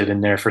wasted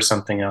and there for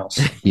something else.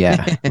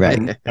 Yeah. Right.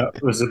 And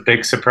that was a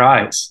big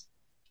surprise.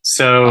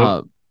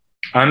 So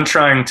I'm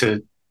trying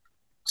to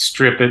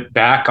strip it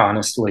back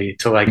honestly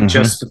to like Mhm.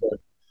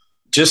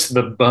 just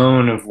the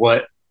bone of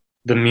what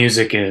the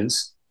music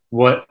is.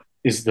 What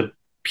is the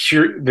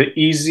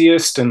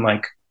easiest and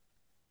like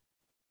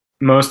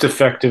most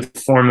effective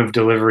form of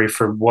delivery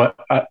for what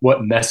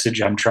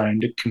message I'm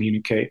trying to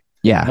communicate.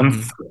 Yeah.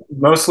 I'm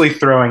mostly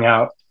throwing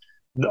out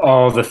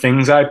all the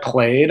things I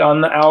played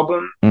on the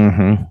album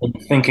Mhm. and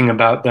thinking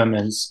about them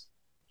as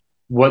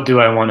what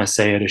do I want to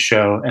say at a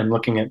show and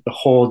looking at the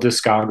whole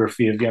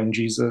discography of Young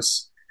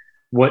Jesus.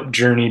 What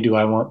journey do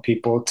I want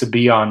people to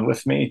be on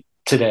with me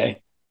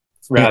today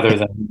rather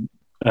than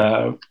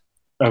a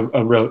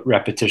rote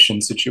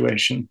repetition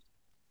situation?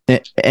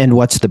 And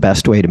what's the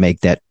best way to make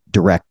that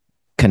direct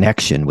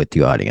connection with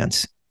the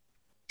audience?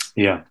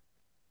 Yeah.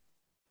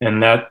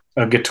 And that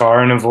a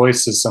guitar and a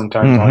voice is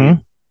sometimes all you.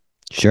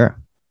 Sure.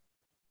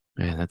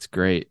 Man, that's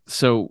great.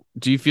 So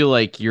do you feel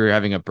like you're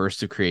having a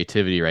burst of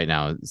creativity right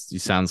now? It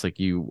sounds like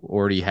you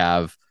already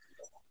have,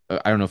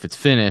 I don't know if it's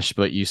finished,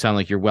 but you sound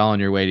like you're well on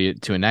your way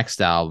to a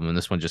next album, and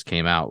this one just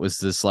came out. Was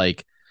this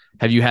like,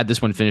 have you had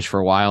this one finished for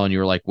a while and you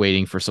were like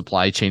waiting for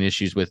supply chain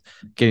issues with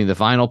getting the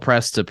vinyl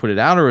press to put it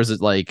out? Or is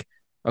it like,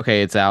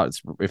 okay, it's out.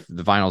 If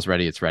the vinyl's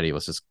ready, it's ready.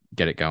 Let's just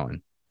get it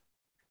going.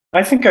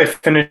 I think I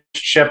finished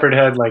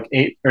Shepherdhead like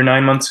 8 or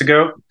 9 months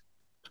ago,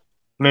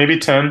 maybe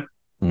 10.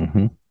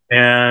 Mm-hmm.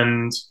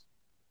 And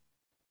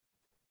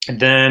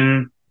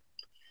then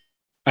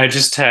I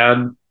just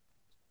had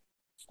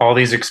all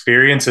these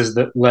experiences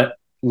that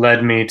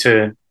led me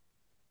to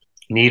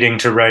needing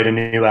to write a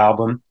new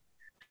album.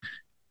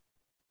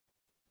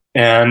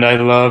 And I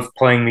love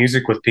playing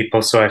music with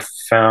people, so I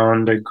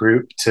found a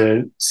group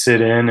to sit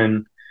in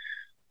and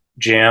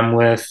jam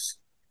with.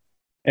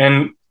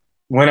 And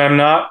when I'm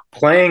not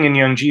playing in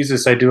Young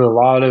Jesus, I do a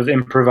lot of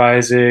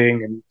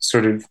improvising and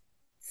sort of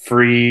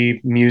free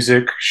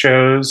music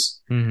shows.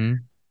 Mm-hmm.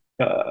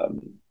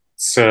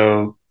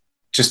 So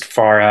just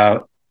far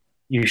out,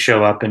 you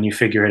show up and you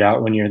figure it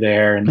out when you're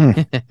there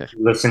and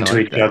listen to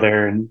each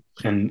other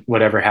and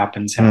whatever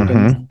happens.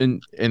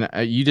 And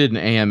you did an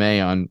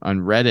AMA on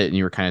Reddit, and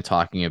you were kind of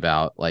talking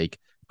about like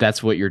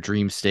that's what your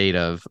dream state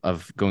of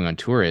going on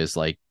tour is,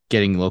 like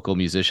getting local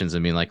musicians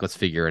and being like, let's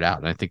figure it out.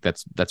 And I think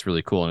that's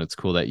really cool. And it's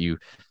cool that you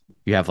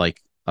have like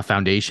a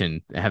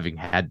foundation having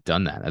had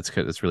done that.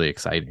 That's really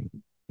exciting.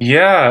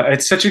 Yeah,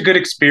 it's such a good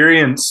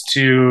experience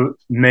to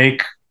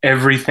make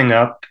everything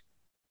up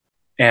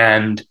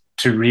and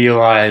to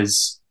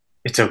realize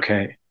it's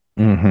okay.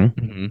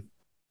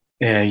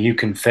 Yeah, you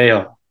can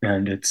fail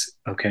and it's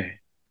okay.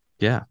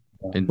 Yeah.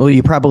 And well,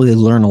 you probably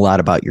learn a lot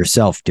about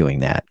yourself doing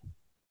that.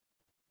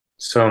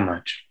 So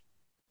much.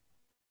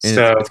 And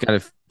so it's got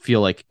to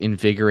feel like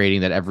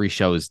invigorating that every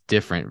show is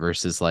different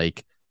versus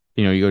like,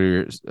 you know, you go to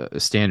your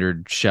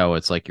standard show.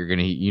 It's like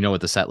you know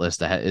what the set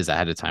list is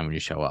ahead of time when you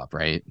show up,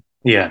 right?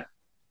 Yeah,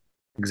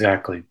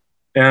 exactly.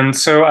 And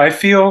so I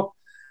feel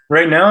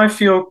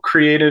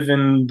creative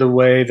in the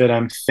way that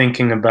I'm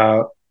thinking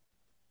about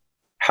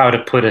how to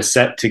put a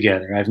set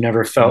together. I've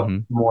never felt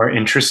more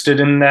interested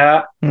in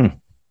that.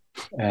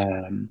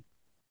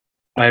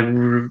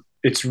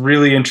 It's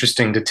really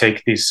interesting to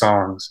take these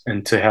songs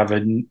and to have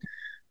a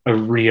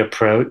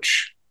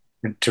reapproach,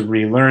 to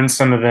relearn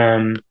some of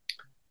them,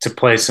 to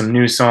play some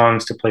new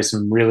songs, to play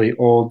some really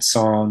old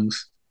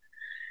songs.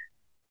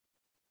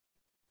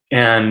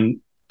 And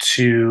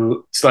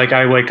it's like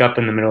I wake up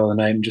in the middle of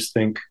the night and just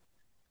think,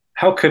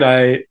 how could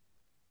I,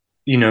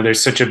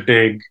 there's such a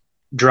big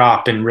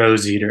drop in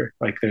Rose Eater.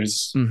 Like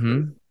there's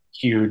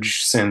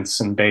huge synths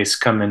and bass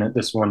come in at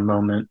this one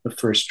moment, the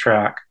first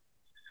track.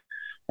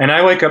 And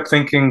I wake up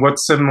thinking,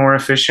 what's a more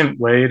efficient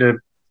way to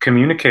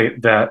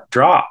communicate that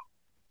drop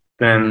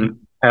than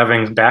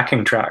having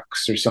backing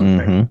tracks or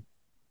something?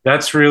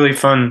 That's really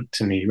fun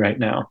to me right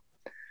now.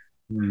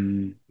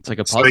 It's like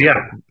a puzzle. So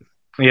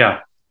yeah.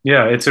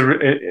 It's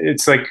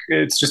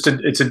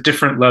a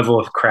different level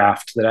of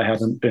craft that I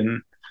haven't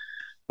been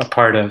a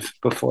part of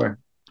before.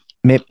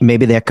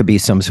 Maybe that could be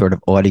some sort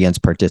of audience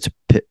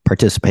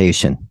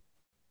participation.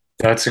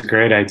 That's a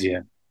great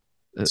idea.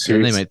 And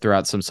they might throw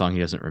out some song he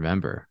doesn't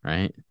remember,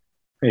 right?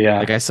 Yeah.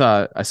 Like I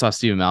saw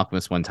Stephen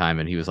Malcolmus one time,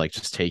 and he was like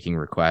just taking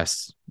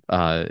requests,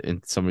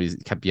 and somebody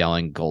kept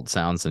yelling gold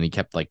sounds, and he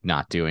kept like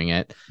not doing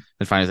it.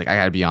 And finally, he's like, "I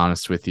got to be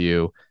honest with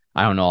you,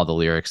 I don't know all the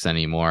lyrics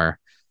anymore."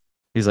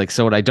 He's like,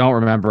 "So what I don't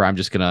remember, I'm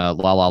just gonna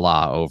la la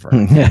la over."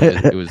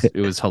 It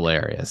was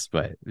hilarious,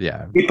 but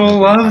yeah, people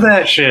love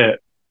that shit,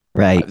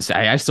 right?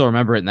 I still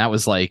remember it, and that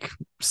was like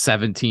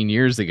 17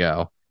 years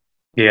ago.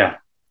 Yeah,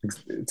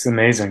 it's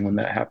amazing when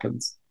that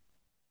happens.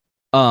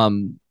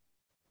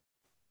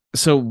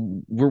 So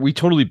we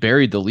totally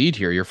buried the lead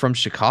here. You're from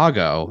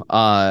Chicago.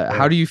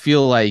 How do you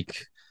feel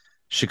like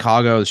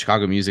the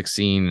Chicago music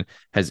scene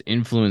has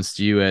influenced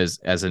you as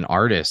an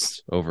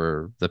artist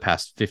over the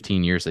past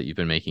 15 years that you've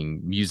been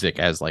making music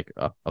as like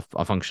a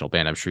functional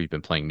band? I'm sure you've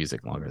been playing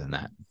music longer than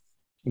that.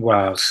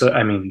 Wow. So,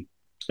 I mean,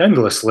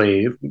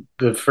 endlessly.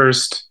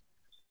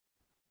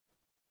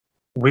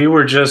 We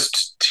were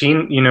just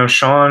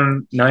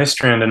Sean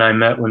Nystrand and I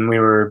met when we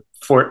were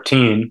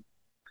 14.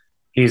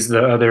 He's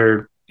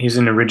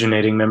an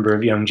originating member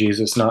of Young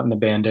Jesus, not in the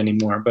band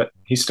anymore, but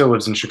he still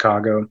lives in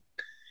Chicago.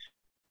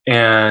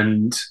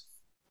 And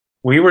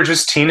we were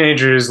just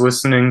teenagers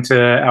listening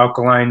to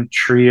Alkaline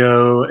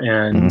Trio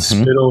and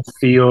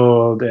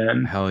Spitalfield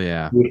and hell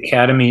yeah, The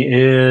Academy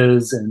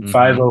Is and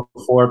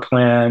 504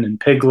 Plan and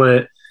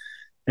Piglet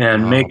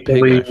and Make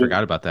Believe. I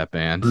forgot about that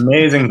band.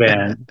 Amazing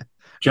band.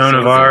 Joan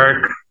of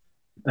Arc,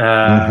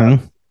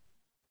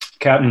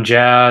 Captain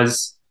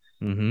Jazz.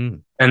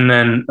 And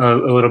then a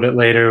little bit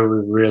later, we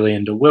were really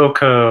into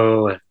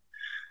Wilco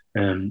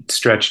and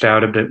stretched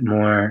out a bit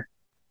more.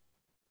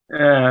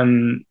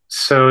 And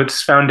so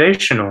it's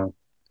foundational,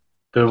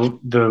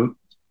 the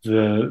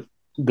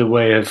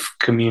way of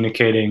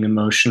communicating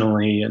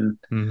emotionally, and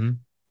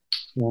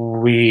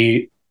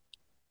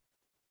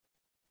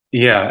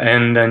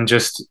and then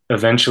just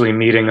eventually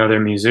meeting other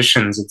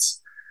musicians.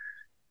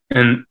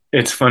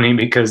 It's funny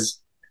because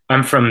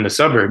I'm from the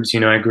suburbs.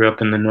 I grew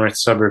up in the north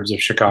suburbs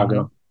of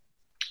Chicago.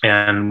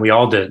 And we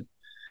all did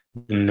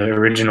in the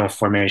original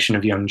formation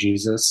of Young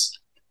Jesus.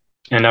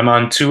 And I'm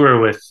on tour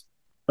with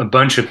a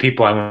bunch of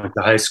people I went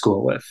to high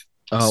school with.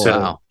 Oh,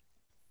 wow.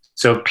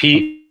 So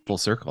Pete... Full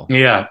circle.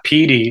 Yeah,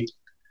 Petey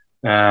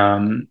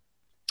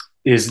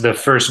is the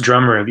first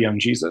drummer of Young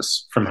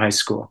Jesus from high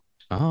school.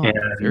 Oh,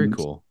 very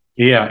cool.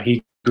 Yeah,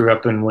 he grew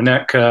up in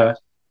Winnetka,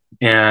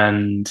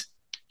 and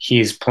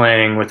he's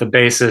playing with a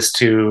bassist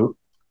who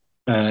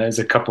is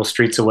a couple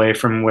streets away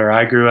from where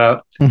I grew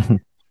up.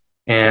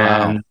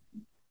 And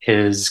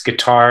his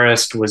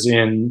guitarist was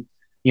in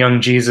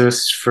Young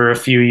Jesus for a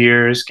few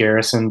years,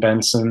 Garrison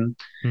Benson.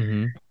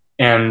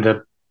 And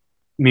the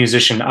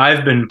musician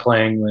I've been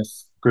playing with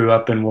grew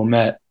up in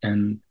Wilmette,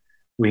 and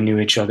we knew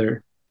each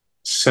other.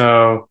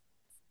 So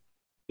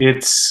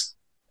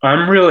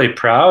I'm really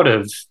proud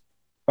of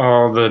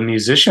all the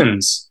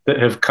musicians that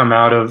have come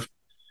out of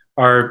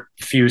our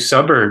few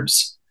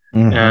suburbs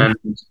and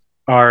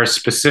our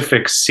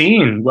specific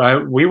scene.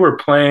 We were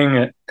playing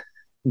at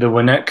the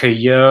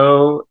Winnetka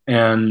Yo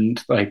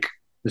and like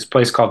this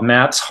place called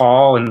Matt's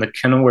Hall in the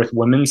Kenilworth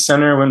Women's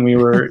Center when we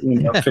were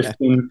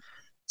 15,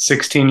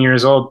 16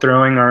 years old,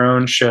 throwing our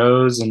own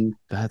shows, and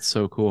That's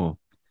so cool.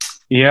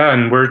 yeah,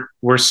 and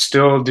we're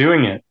still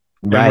doing it,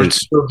 and we're Right.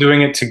 still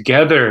doing it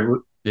together.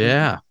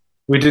 Yeah.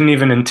 We didn't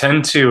even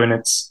intend to, and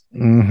it's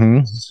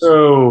Mm-hmm.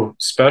 so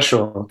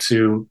special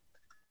to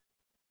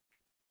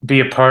be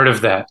a part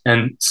of that.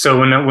 And so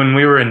when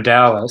we were in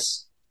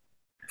Dallas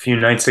a few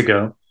nights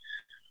ago,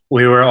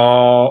 we were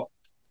all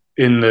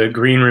in the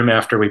green room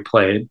after we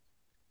played,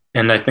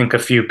 and I think a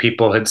few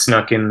people had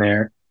snuck in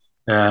there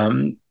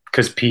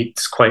because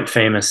Pete's quite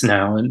famous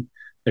now, and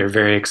they're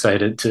very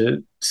excited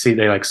to see.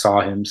 They like saw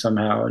him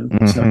somehow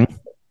and snuck in. Mm-hmm.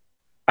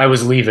 I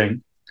was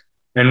leaving,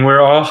 and we're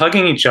all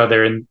hugging each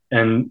other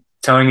and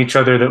telling each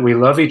other that we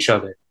love each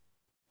other.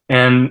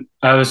 And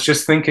I was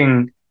just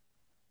thinking,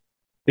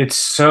 it's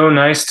so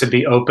nice to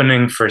be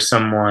opening for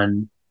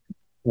someone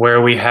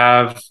where we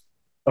have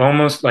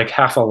almost like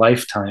half a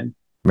lifetime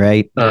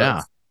Right. of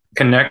Yeah.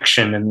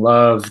 connection and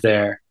love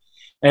there.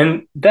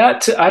 And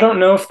that, I don't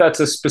know if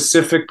that's a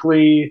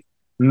specifically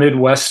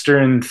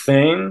Midwestern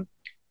thing,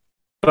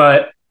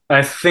 but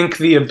I think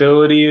the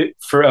ability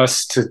for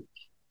us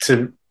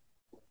to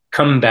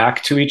come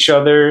back to each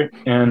other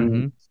and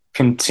Mm-hmm.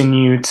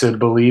 continue to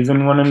believe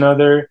in one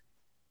another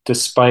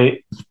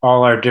despite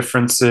all our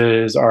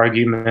differences,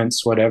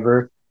 arguments,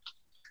 whatever.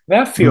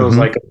 That feels Mm-hmm.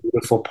 like a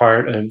beautiful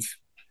part of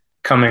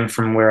coming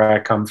from where I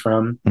come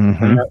from,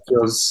 Mm-hmm. and that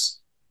feels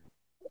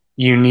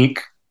unique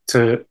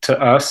to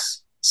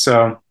us.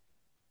 So,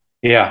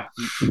 yeah.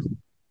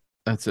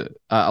 That's it.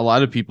 A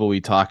lot of people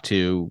we talk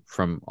to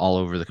from all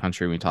over the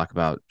country, when we talk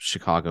about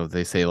Chicago,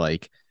 they say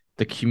like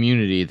the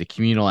community, the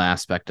communal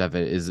aspect of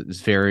it is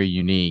very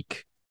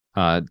unique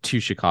to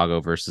Chicago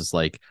versus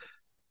like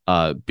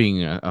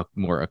being a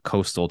more a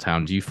coastal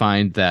town. Do you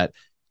find that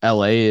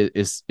LA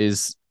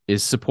is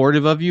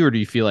supportive of you, or do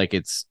you feel like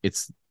it's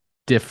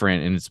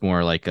different and it's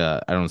more like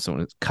I don't know,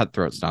 someone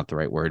cutthroat's not the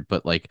right word,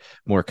 but like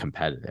more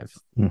competitive?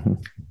 Mm-hmm.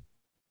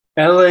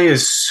 LA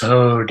is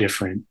so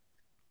different.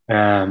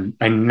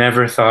 I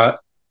never thought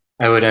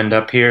I would end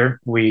up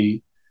here.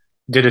 We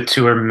did a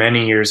tour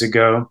many years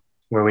ago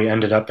where we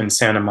ended up in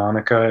Santa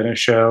Monica at a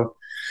show.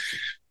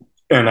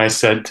 And I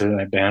said to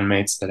my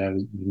bandmates that I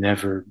would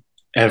never,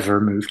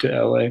 ever move to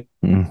LA.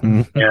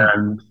 Mm-hmm.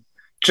 And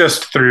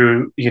just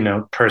through,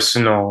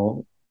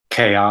 personal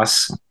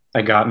chaos,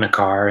 I got in a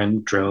car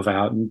and drove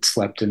out and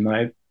slept in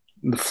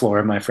the floor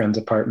of my friend's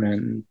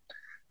apartment. And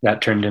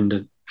that turned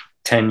into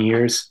 10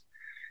 years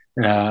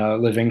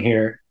living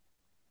here.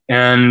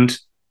 And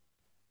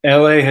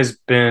LA has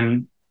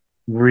been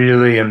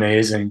really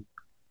amazing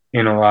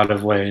in a lot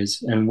of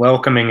ways and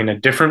welcoming in a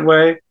different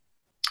way.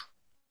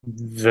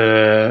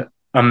 The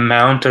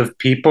amount of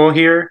people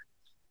here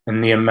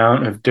and the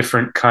amount of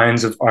different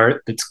kinds of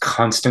art that's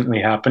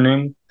constantly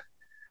happening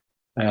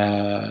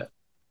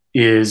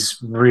is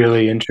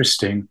really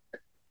interesting.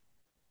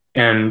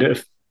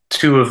 And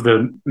two of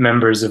the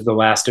members of the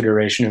last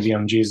iteration of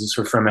Young Jesus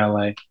were from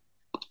LA,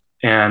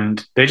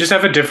 and they just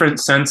have a different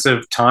sense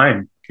of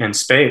time and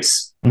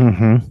space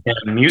Mm-hmm.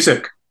 and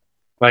music.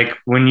 Like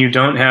when you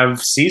don't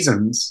have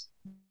seasons,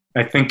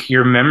 I think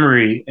your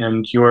memory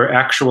and your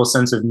actual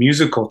sense of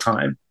musical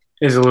time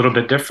is a little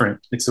bit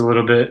different. It's a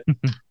little bit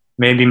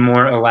maybe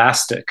more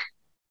elastic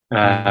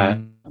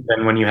than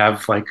when you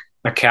have like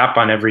a cap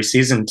on every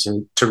season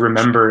to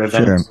remember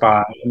events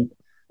by and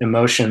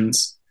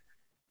emotions.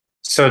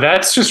 So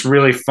that's just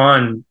really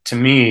fun to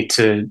me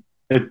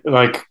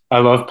like I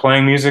love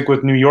playing music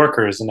with New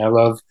Yorkers, and I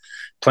love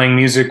playing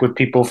music with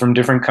people from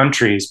different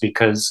countries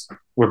because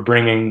we're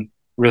bringing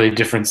really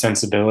different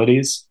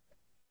sensibilities.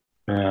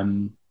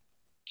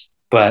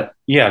 But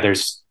yeah,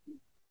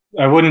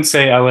 I wouldn't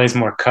say LA is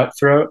more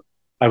cutthroat.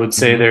 I would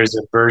say there's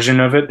a version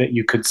of it that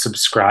you could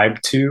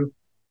subscribe to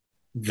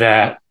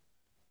that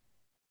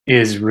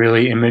is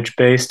really image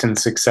based and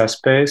success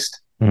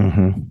based.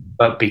 Mm-hmm.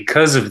 But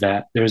because of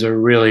that, there's a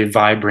really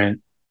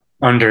vibrant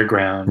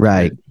underground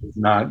Right. that does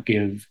not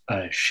give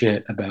a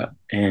shit about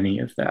any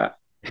of that.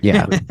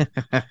 Yeah.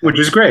 Which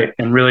is great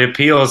and really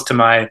appeals to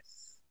my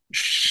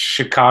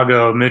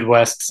Chicago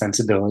Midwest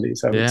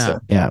sensibilities, I would say.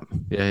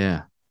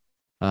 Yeah.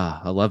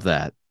 I love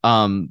that.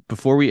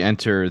 Before we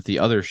enter the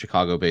other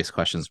Chicago-based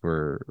questions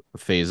were a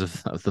phase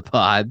of the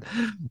pod,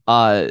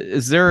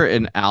 is there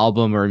an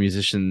album or a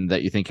musician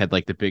that you think had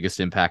like the biggest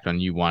impact on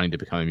you wanting to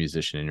become a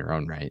musician in your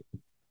own right?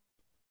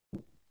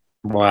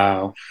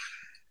 Wow.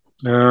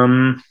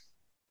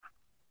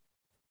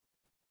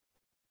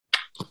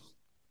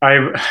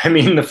 I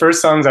mean, the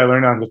first songs I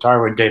learned on guitar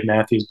were Dave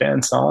Matthews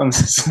Band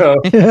songs. So,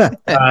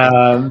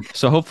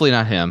 so hopefully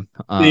not him.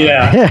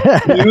 Yeah,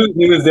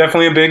 he was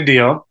definitely a big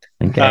deal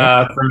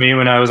for me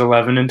when I was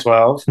 11 and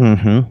 12.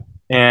 Mm-hmm.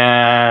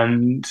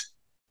 And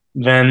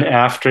then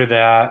after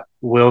that,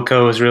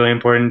 Wilco was really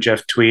important.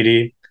 Jeff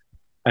Tweedy.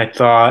 I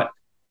thought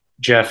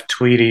Jeff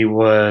Tweedy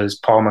was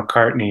Paul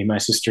McCartney. My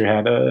sister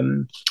had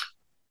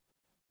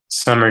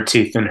Summer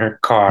Teeth in her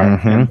car,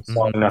 and the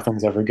song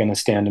Nothing's Ever Gonna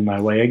Stand in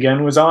My Way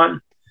Again was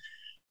on.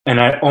 And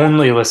I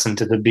only listened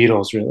to the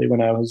Beatles really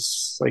when I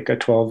was like a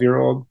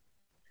 12-year-old.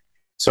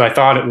 So I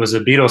thought it was a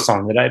Beatles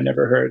song that I'd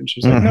never heard. And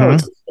she was like, no,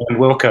 it's Van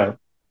Wilco.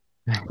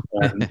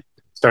 And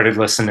started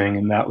listening,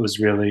 and that was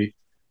really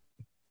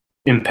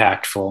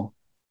impactful.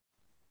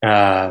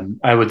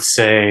 I would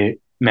say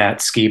Matt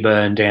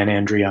Skiba and Dan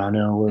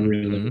Andriano were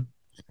really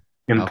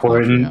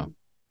important.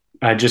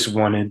 I just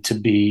wanted to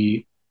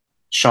be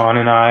Sean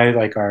and I,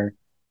 like our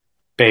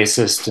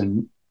bassist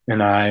and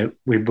I,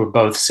 we were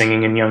both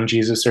singing in Young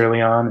Jesus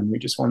early on, and we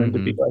just wanted to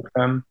be like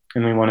them.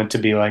 And we wanted to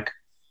be like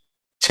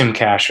Tim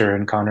Kasher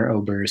and Connor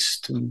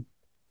Oberst and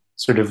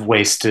sort of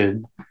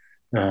wasted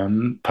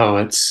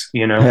poets,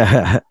 you know?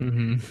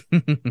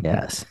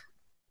 Yes.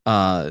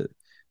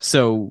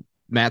 So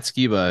Matt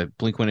Skiba,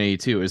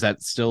 Blink-182, is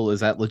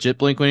that legit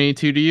Blink-182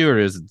 to you,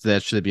 or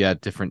should be a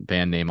different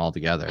band name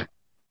altogether?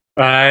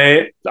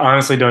 I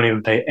honestly don't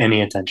even pay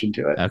any attention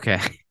to it.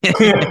 Okay.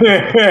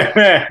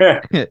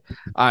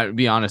 I'll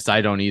be honest,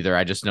 I don't either.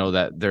 I just know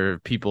that there are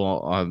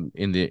people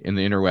in the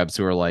interwebs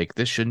who are like,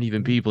 this shouldn't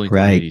even be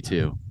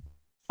Blink-182. Right.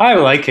 I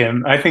like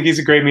him. I think he's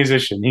a great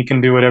musician. He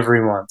can do whatever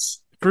he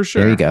wants. For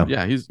sure. There you go.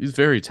 Yeah, he's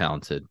very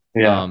talented.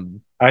 Yeah.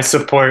 I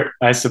support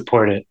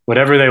it.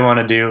 Whatever they want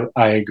to do,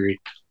 I agree.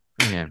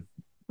 Man,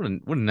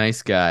 what a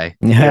nice guy.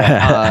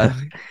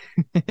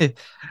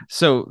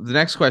 So the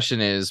next question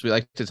is, we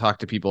like to talk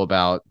to people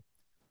about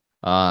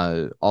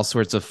all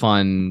sorts of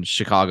fun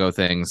Chicago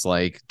things,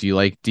 like, do you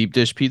like deep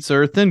dish pizza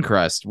or thin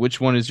crust? Which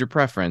one is your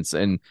preference?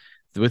 And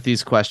with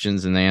these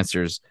questions and the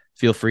answers,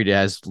 feel free to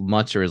add as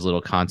much or as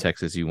little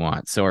context as you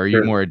want. So are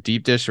you more a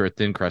deep dish or a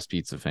thin crust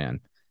pizza fan?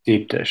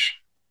 Deep dish.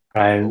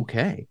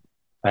 Okay.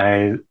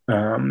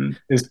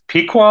 Is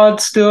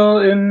Pequod still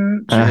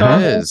in Chicago?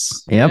 It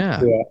is. Yep.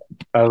 Yeah.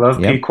 I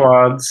love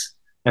Pequod's.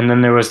 And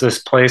then there was this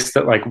place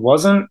that like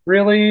wasn't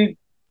really,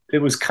 it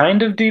was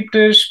kind of deep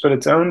dish, but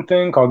its own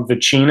thing called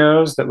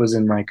Vicino's that was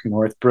in like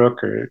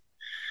Northbrook or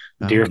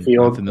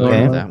Deerfield. I'm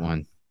familiar with that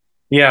one.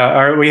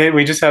 Yeah.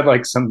 We just had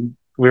like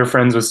we were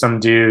friends with some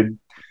dude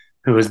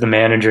who was the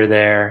manager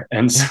there.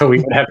 And so we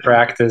would have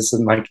practice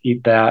and like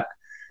eat that.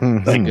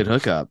 Like, good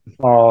hookup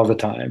all the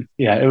time.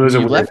 Yeah, it was.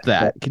 You left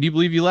that. Can you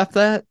believe you left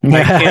that?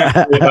 I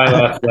can't believe I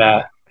left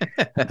that.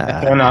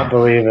 I cannot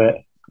believe it.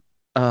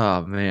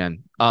 Oh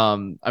man,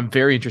 I'm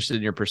very interested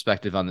in your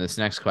perspective on this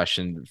next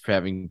question, for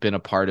having been a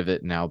part of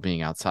it and now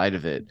being outside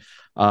of it.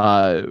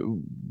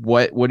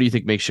 What do you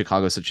think makes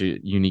Chicago such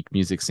a unique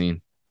music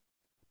scene?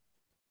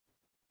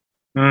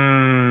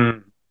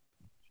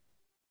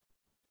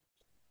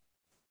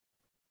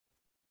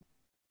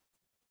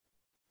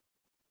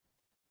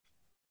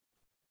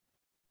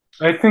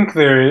 I think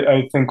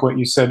what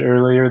you said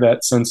earlier,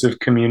 that sense of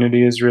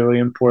community is really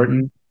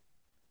important.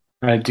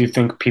 I do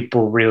think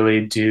people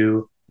really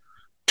do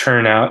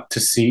turn out to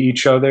see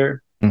each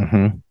other.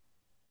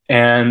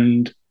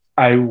 And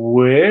I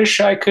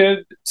wish I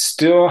could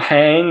still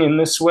hang in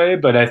this way,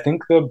 but I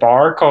think the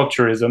bar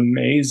culture is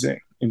amazing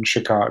in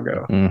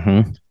Chicago.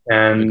 And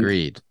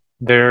agreed.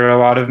 There are a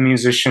lot of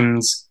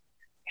musicians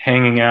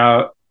hanging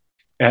out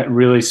at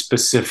really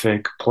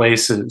specific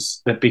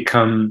places that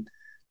become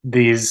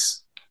these,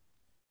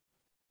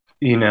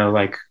 you know,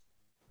 like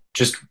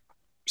just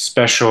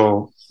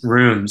special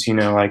rooms, you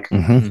know, like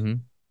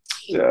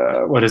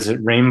what is it?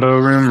 Rainbow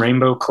Room,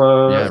 Rainbow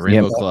Club. Yeah,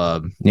 Rainbow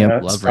Club.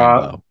 Yep. Love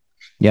Rainbow.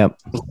 Yep.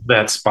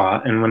 That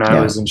spot. And when I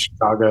was in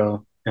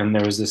Chicago, and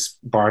there was this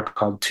bar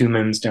called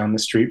Two-Man's down the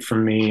street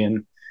from me,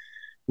 and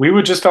we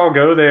would just all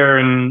go there,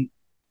 and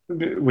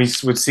we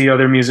would see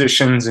other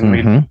musicians, and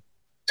we'd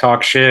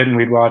talk shit, and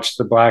we'd watch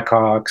the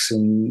Blackhawks,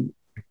 and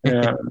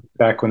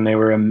back when they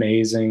were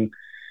amazing.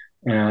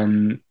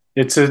 And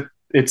it's a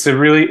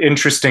really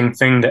interesting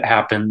thing that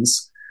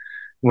happens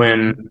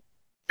when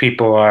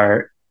people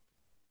are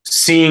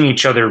seeing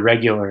each other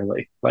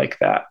regularly like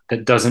that.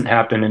 That doesn't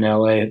happen in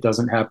LA. It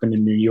doesn't happen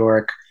in New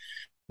York.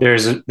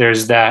 There's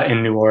that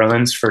in New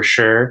Orleans for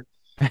sure.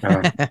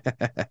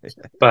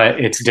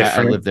 But it's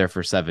different. I lived there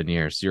for 7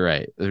 years. You're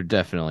right. There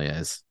definitely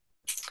is.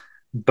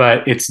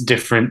 But it's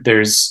different.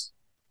 There's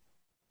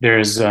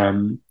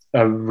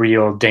a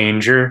real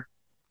danger.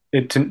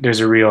 There's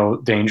a real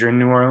danger in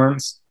New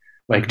Orleans.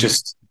 Like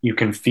just you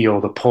can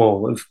feel the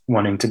pull of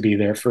wanting to be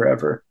there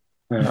forever.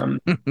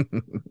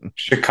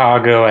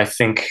 Chicago, I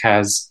think,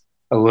 has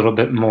a little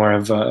bit more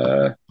of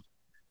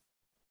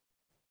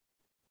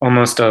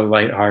almost a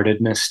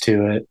lightheartedness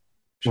to it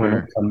when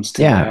it comes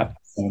to that.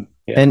 So,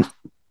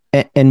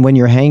 And when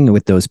you're hanging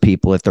with those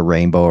people at the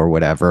Rainbow or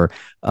whatever,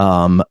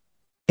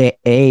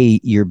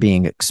 you're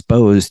being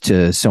exposed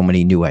to so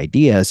many new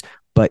ideas,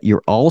 but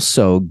you're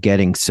also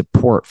getting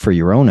support for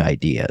your own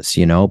ideas.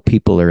 You know,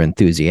 people are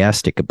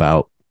enthusiastic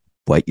about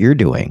what you're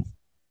doing.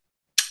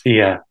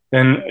 Yeah.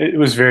 And it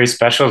was very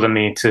special to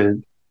me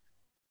to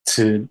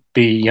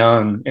be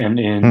young and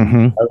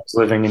I was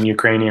living in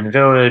Ukrainian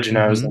Village, and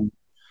I was in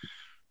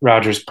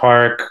Rogers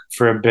Park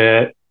for a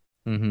bit,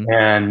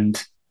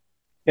 and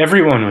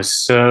everyone was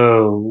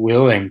so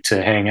willing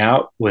to hang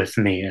out with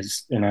me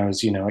and I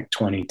was, like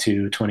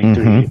 22,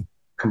 23,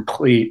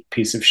 complete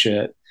piece of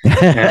shit.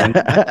 And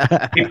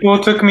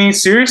people took me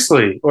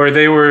seriously, or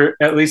they were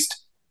at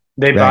least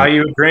they buy Right.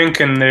 you a drink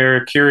and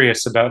they're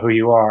curious about who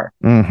you are,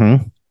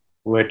 Mm-hmm.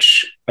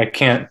 which I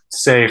can't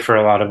say for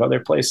a lot of other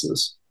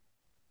places.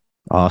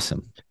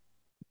 Awesome.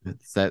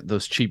 It's that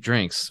those cheap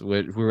drinks. We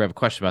have a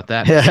question about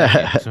that in a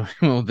second, so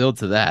we'll build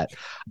to that.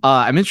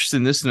 I'm interested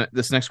in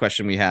this next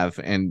question we have,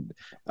 and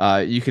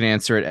you can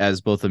answer it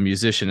as both a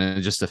musician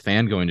and just a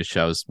fan going to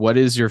shows. What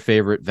is your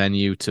favorite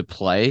venue to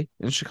play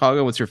in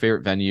Chicago? What's your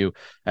favorite venue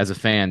as a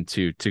fan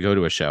to go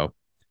to a show?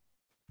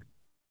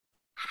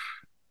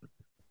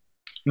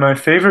 My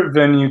favorite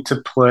venue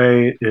to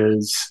play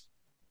is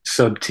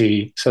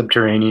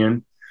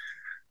Subterranean,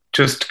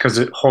 just because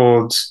it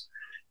holds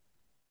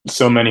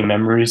so many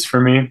memories for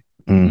me.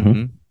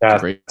 Mm-hmm. It's a That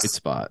great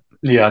spot.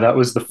 Yeah, that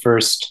was the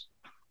first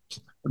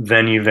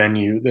venue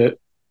that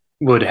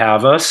would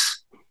have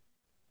us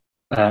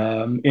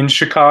in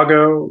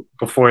Chicago.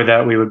 Before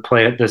that, we would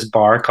play at this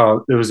bar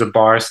called, it was a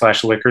bar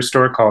slash liquor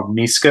store called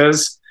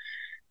Miska's,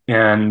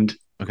 and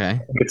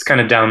Okay. it's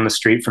kind of down the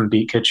street from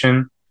Beat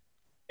Kitchen.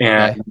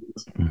 And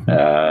Okay.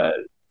 uh,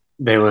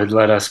 they would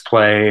let us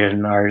play,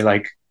 and our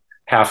like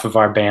half of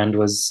our band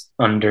was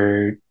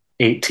under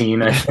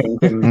 18, I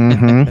think. And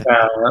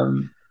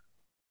Mm-hmm.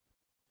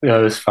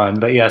 it was fun.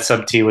 But yeah,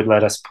 Sub T would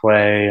let us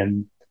play,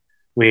 and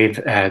we've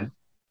had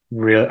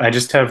I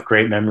just have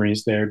great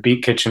memories there.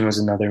 Beat Kitchen was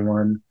another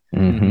one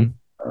Mm-hmm.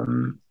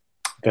 um,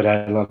 that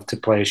I love to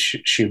play.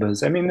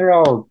 Shubas. I mean, they're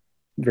all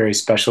very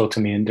special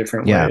to me in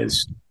different Yeah.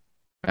 ways.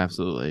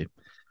 Absolutely.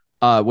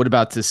 What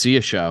about to see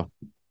a show?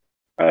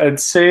 I'd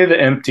say the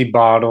Empty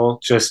Bottle,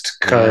 just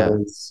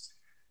because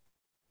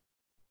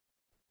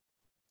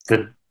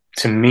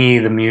to me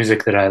the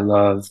music that I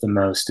love the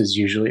most is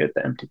usually at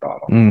the Empty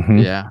Bottle. Mm-hmm.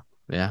 Yeah.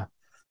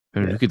 I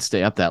mean, who could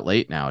stay up that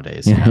late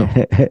nowadays? You know?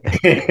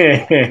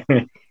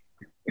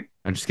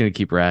 I'm just gonna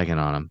keep ragging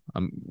on him.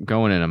 I'm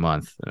going in a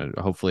month.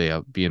 Hopefully,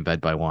 I'll be in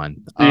bed by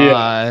 1.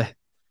 Yeah.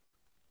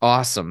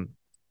 Awesome.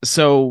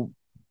 So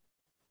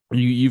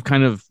you've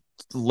kind of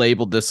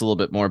labeled this a little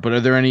bit more, but are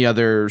there any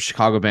other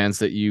Chicago bands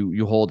that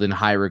you hold in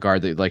high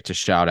regard that you'd like to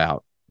shout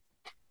out?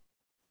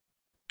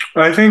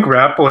 I think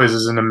Rat Boys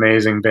is an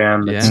amazing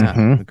band.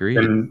 Agreed.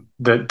 And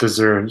that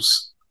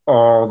deserves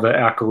all the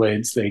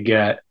accolades they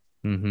get.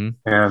 Mm-hmm.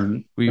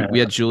 And we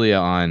had Julia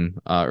on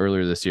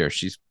earlier this year.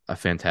 She's a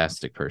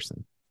fantastic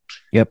person.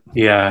 Yep.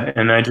 Yeah,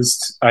 and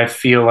I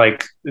feel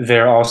like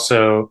they're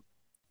also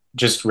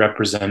just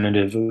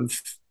representative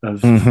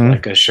of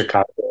like a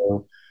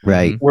Chicago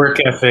right work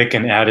ethic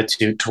and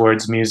attitude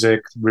towards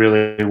music.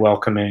 Really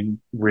welcoming,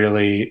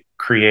 really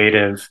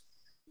creative,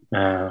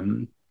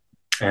 and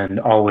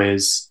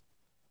always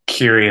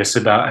curious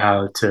about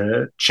how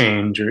to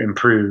change or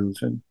improve.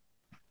 And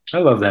I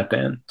love that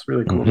band. It's a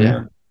really cool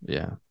band.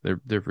 Yeah,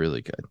 they're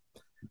really good.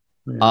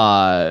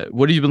 Yeah.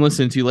 What have you been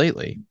listening to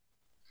lately?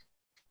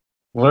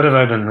 What have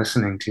I been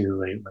listening to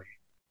lately?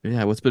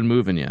 Yeah, what's been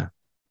moving you?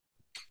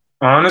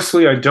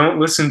 Honestly, I don't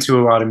listen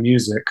to a lot of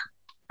music.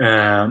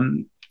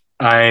 When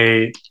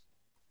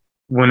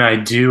I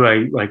do,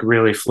 I like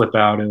really flip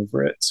out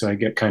over it, so I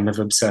get kind of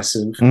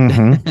obsessive.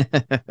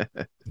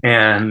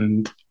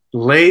 And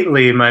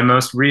lately, my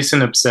most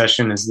recent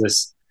obsession is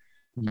this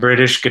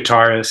British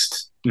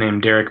guitarist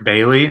named Derek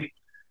Bailey.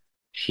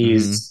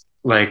 He's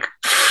like,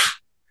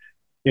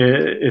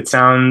 it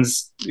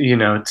sounds,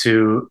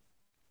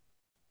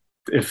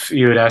 if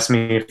you had asked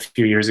me a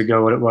few years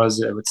ago what it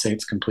was, I would say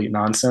it's complete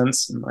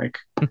nonsense and like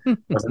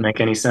doesn't make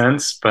any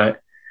sense.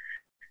 But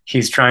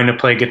he's trying to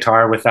play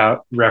guitar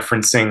without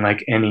referencing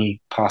like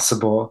any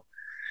possible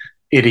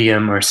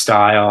idiom or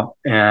style.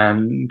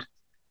 And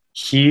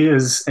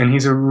he's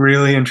a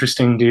really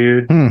interesting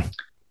dude.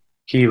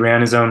 He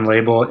ran his own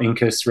label,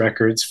 Incus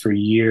Records, for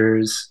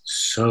years,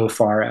 so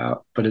far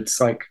out. But it's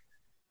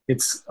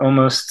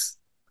almost,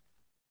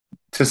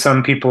 to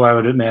some people, I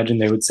would imagine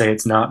they would say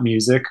it's not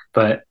music,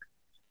 but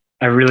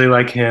I really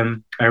like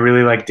him. I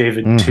really like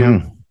David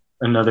Toop,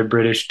 another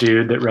British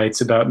dude that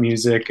writes about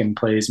music and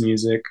plays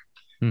music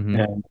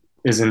and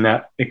is in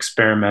that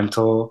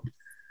experimental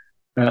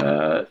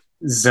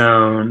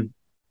zone.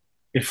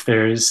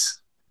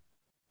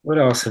 What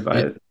else have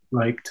I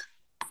liked?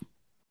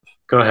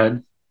 Go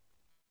ahead.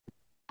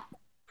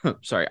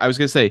 Sorry, I was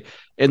going to say,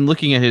 in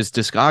looking at his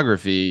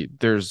discography,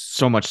 there's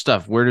so much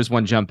stuff. Where does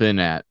one jump in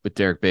at with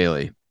Derek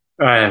Bailey?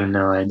 I have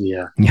no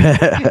idea.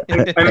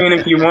 I mean,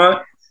 if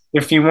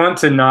you want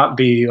to not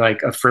be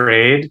like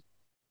afraid,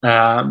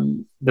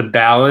 the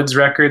Ballads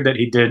record that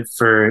he did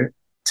for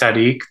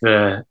Tariq,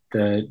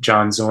 the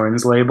John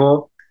Zorn's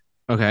label,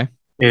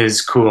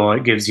 is cool.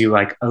 It gives you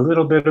like a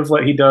little bit of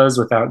what he does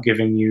without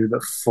giving you the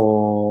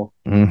full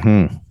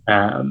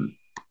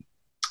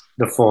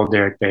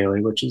Derek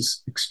Bailey, which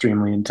is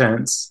extremely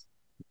intense.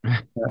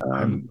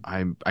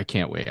 I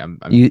can't wait.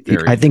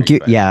 I think you.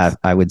 Yeah,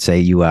 I would say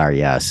you are.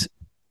 Yes.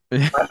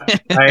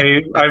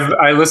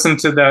 I listened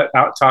to that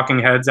Talking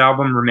Heads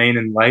album, Remain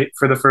in Light,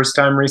 for the first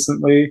time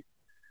recently.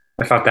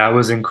 I thought that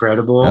was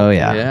incredible. Oh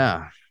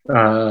yeah.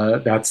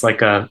 That's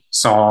like a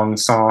song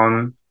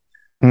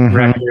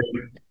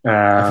record.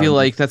 I feel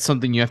like that's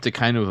something you have to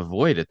kind of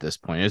avoid at this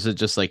point. Is it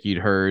just like you'd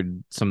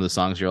heard some of the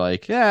songs, you're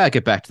like, yeah, I'll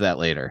get back to that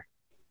later?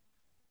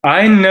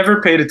 I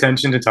never paid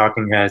attention to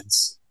Talking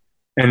Heads,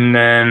 and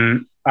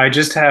then it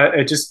just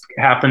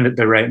happened at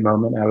the right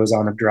moment. I was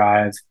on a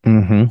drive,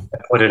 Mm-hmm. I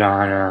put it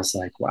on, and I was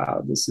like,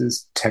 wow, this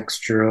is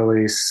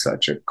texturally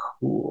such a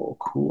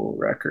cool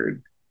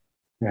record.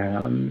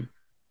 Um,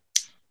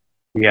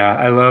 yeah,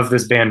 I love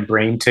this band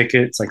Brain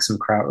Ticket. It's like some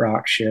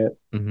krautrock shit.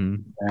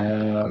 Mm-hmm.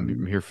 Um,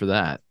 I'm here for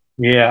that.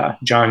 yeah,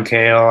 John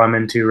Cale I'm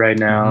into right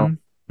now.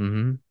 Mm-hmm.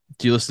 Mm-hmm.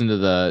 Do you listen to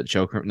the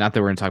Joker? Not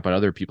that we're going to talk about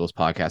other people's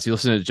podcasts. You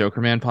listen to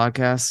Joker Man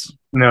podcasts?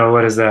 No,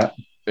 what is that?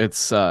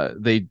 It's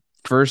they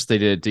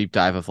did a deep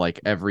dive of like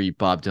every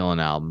Bob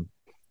Dylan album,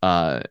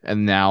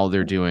 and now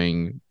they're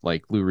doing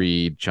like Lou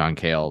Reed, John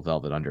Cale,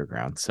 Velvet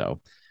Underground.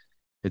 So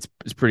it's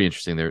pretty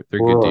interesting. They're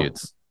Cool. good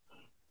dudes.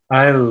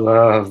 I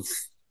love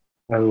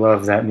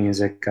that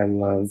music. I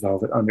love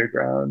Velvet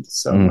Underground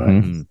so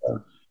Mhm. much.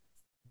 So,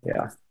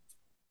 yeah.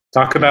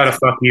 Talk about a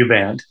fuck you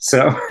band.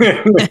 So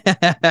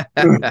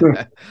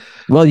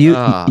Well,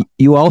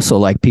 you also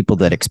like people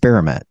that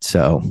experiment,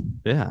 so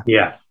yeah.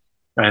 yeah,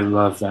 I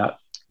love that.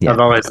 Yeah. I've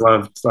always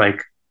loved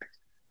like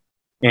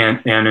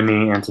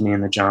Anthony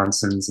and the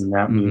Johnsons and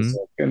that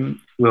music, and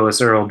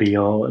Willis Earl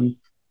Beale, and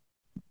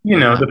you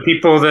know the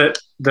people that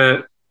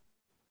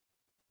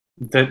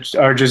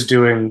are just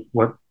doing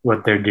what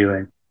they're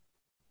doing,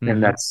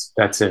 and that's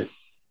it.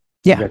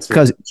 Yeah,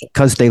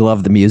 because they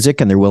love the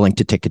music and they're willing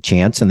to take a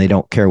chance and they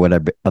don't care what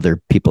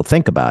other people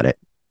think about it.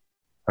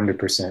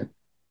 100%.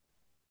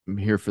 I'm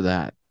here for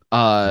that.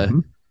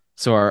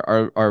 So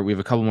our we have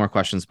a couple more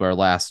questions, but our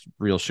last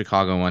real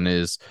Chicago one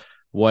is,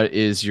 what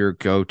is your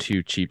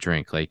go-to cheap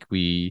drink? Like,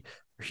 we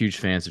are huge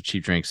fans of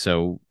cheap drinks,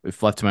 so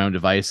if left to my own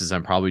devices,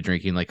 I'm probably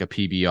drinking like a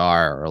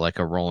PBR or like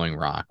a Rolling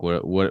Rock.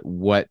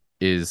 What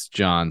is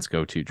John's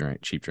go-to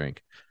cheap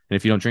drink? And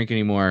if you don't drink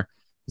anymore,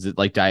 is it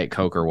like Diet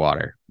Coke or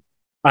water?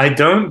 I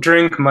don't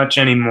drink much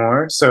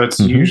anymore, so it's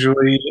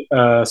usually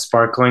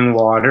sparkling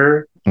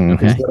water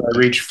is what I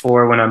reach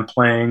for when I'm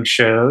playing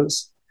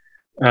shows.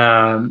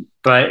 But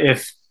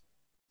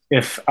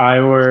if I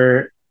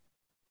were,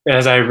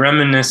 as I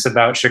reminisce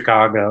about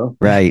Chicago,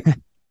 right?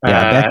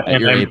 Yeah,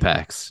 at your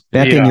apex,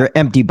 back in your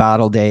empty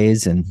bottle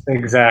days, and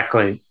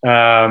exactly.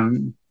 I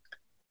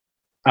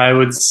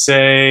would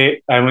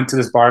say I went to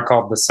this bar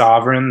called The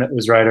Sovereign that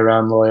was right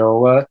around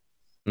Loyola.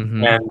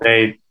 And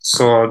they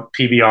sold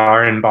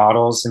PBR in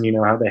bottles, and you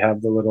know how they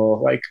have the little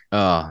like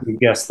you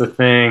guess the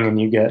thing and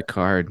you get the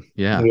card.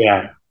 Yeah.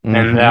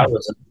 And that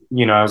was,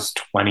 you know, I was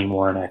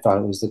 21. I thought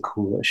it was the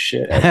coolest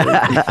shit ever.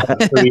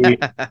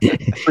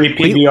 free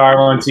PBR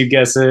once you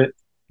guess it.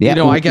 Yeah. You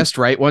know, I guessed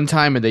right one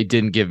time and they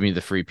didn't give me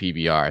the free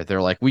PBR.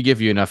 They're like, we give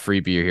you enough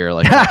free beer here,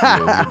 like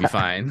you'll be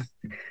fine.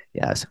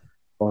 Yes.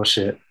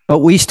 Bullshit. But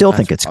we still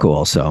think it's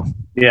cool. So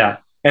yeah.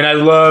 And I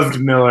loved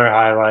Miller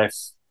High Life.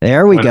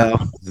 There we go.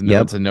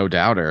 It's a no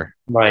doubter.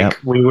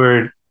 Like we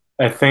were,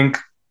 I think,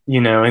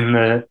 you know, in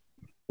the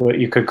what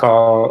you could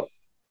call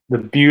the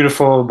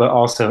beautiful but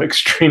also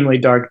extremely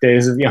dark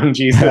days of Young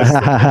Jesus. We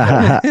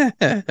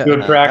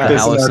would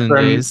practice in our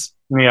friends.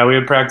 Yeah, we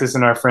would practice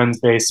in our friend's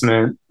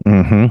basement,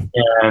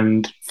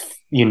 and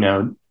you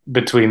know,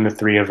 between the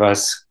three of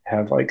us,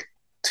 have like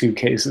 2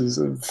 cases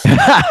of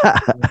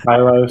High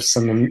Life.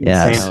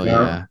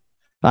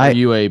 Are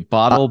you a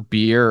bottle,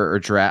 beer, or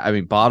draft? I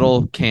mean,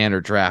 bottle, can, or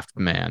draft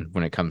man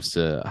when it comes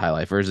to High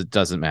Life, or it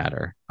doesn't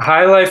matter?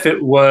 High Life,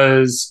 it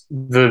was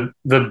the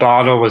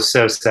bottle was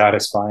so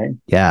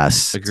satisfying.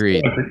 Yes,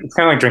 agreed. It's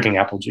kind of like drinking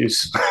apple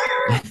juice.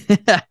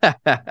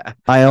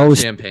 I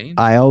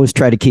always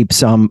try to keep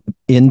some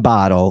in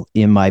bottle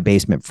in my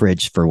basement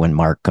fridge for when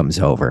Mark comes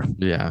over.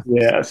 Yeah,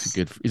 yes,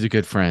 he's a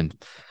good friend.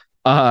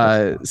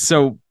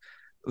 So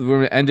we're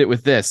going to end it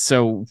with this.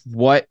 So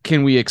what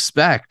can we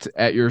expect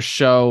at your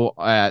show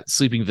at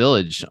Sleeping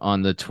Village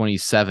on the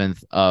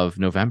 27th of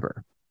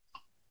November?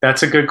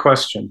 That's a good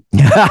question.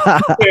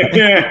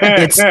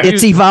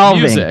 It's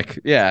evolving. Music.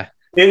 Yeah.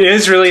 It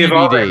is really TBD.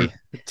 Evolving.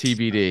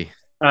 TBD.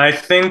 I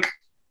think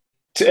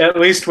at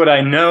least what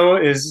I know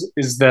is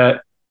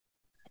that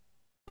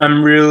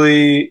I'm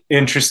really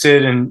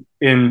interested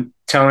in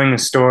telling a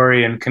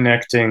story and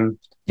connecting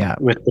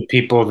with the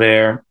people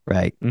there.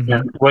 Right.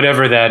 And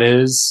whatever that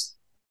is.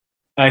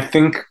 I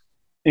think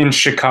in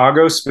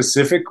Chicago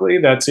specifically,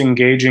 that's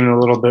engaging a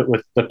little bit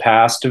with the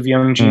past of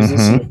Young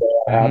Jesus that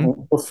I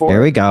haven't before.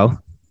 There we go.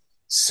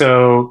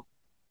 So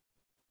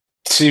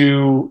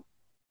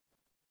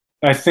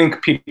I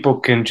think people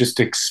can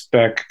just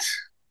expect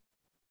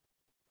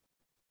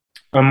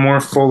a more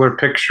fuller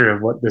picture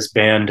of what this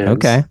band is.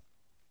 Okay.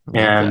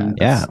 And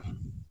I'm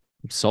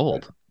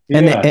sold.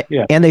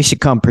 And they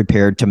should come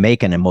prepared to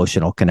make an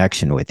emotional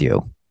connection with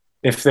you.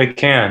 If they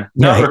can.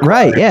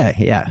 Right. Yeah.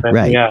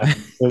 Right. Yeah.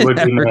 It would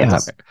be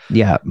nice.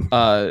 Yeah.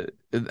 And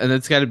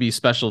it's got to be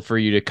special for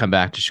you to come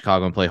back to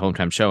Chicago and play a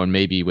hometown show. And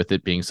maybe with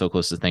it being so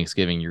close to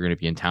Thanksgiving, you're going to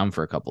be in town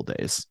for a couple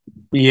days.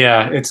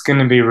 Yeah, it's going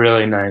to be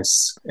really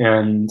nice.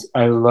 And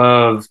I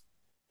love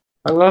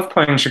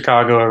playing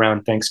Chicago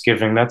around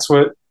Thanksgiving. That's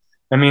what,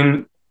 I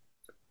mean,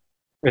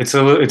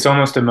 it's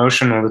almost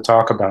emotional to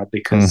talk about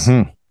because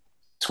Mhm.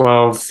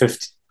 12,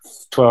 15,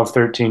 12,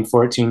 13,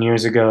 14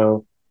 years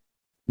ago,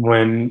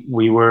 when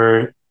we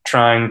were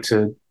trying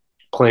to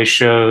play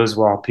shows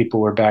while people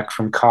were back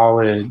from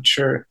college,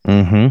 or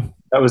Mhm.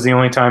 that was the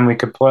only time we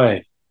could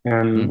play.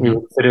 And we Hmm.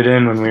 would fit it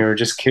in when we were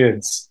just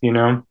kids, you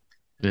know?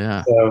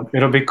 Yeah. So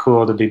it'll be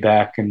cool to be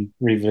back and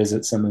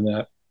revisit some of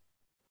that.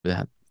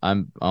 Yeah.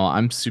 I'm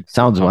super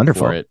Sounds pumped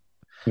wonderful. for it.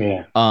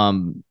 Yeah.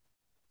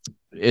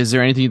 Is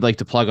there anything you'd like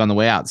to plug on the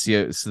way out? So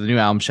the new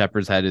album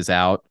Shepherd's Head is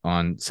out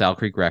on Sal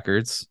Creek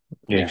Records.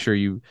 Yeah. Make sure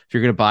if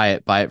you're gonna buy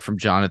it from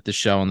John at the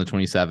show on the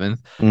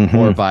 27th, Mhm.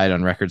 or buy it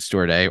on Record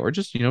Store Day, or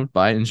just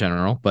buy it in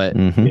general. But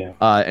Mhm.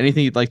 Yeah.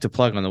 anything you'd like to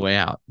plug on the way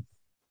out?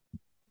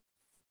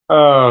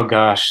 Oh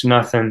gosh,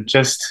 nothing.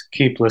 Just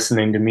keep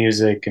listening to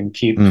music and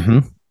keep.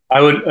 Mhm.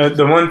 I would.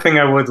 The one thing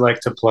I would like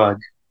to plug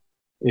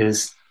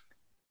is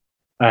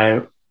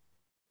I.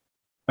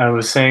 I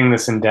was saying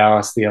this in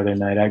Dallas the other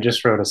night. I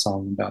just wrote a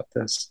song about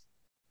this.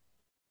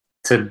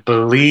 To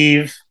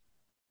believe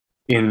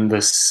in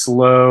the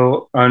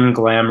slow,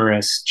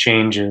 unglamorous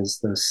changes,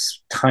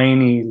 those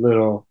tiny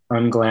little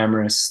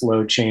unglamorous,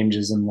 slow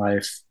changes in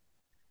life,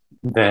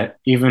 that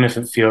even if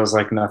it feels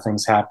like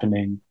nothing's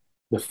happening,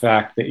 the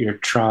fact that you're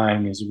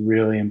trying is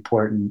really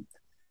important.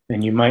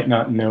 And you might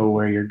not know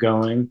where you're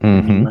going.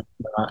 And you Mhm. might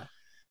not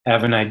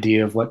have an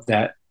idea of what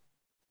that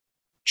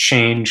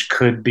change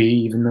could be,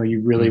 even though you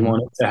really Mhm.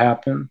 want it to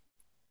happen.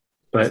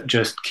 But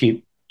just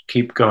keep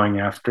going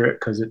after it,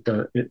 because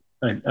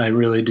I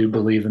really do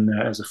believe in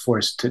that as a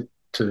force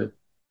to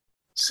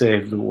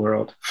save the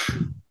world.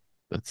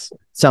 That's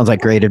Sounds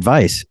like great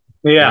advice.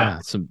 Yeah.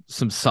 some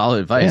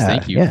solid advice. Yeah,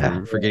 Thank you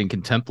yeah. for getting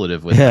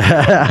contemplative with it.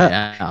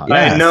 Yeah.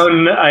 Yes.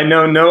 I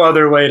know no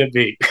other way to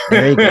be.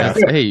 There you go.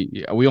 Yes. Hey,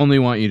 we only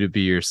want you to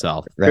be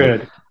yourself. Right.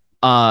 Good.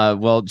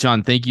 Well,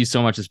 John, thank you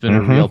so much. It's been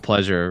a real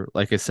pleasure.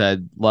 Like I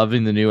said,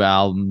 loving the new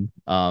album.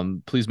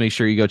 Please make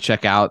sure you go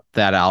check out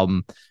that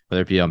album,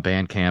 whether it be on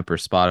Bandcamp or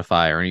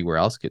Spotify or anywhere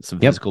else. Get some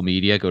physical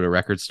media, go to a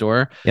record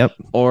store. Yep.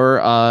 Or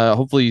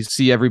hopefully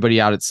see everybody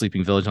out at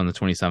Sleeping Village on the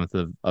 27th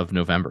of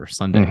November,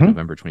 Sunday,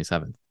 November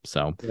 27th.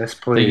 So yes,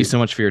 please. Thank you so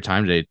much for your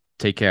time today.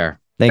 Take care.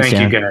 Thanks,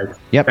 Thank John. you, guys.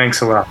 Yep. Thanks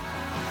a lot.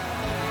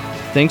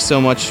 Thanks so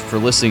much for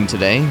listening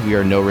today. We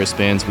are No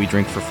Wristbands, We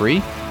Drink for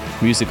Free.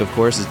 Music, of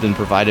course, has been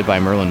provided by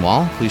Merlin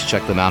Wall. Please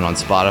check them out on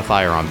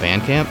Spotify or on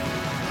Bandcamp.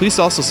 Please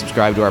also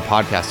subscribe to our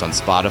podcast on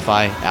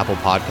Spotify, Apple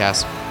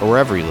Podcasts, or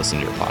wherever you listen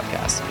to your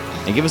podcasts.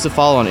 And give us a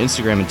follow on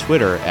Instagram and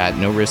Twitter at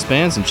No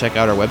Wristbands, and check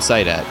out our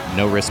website at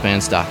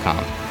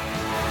NoWristbands.com.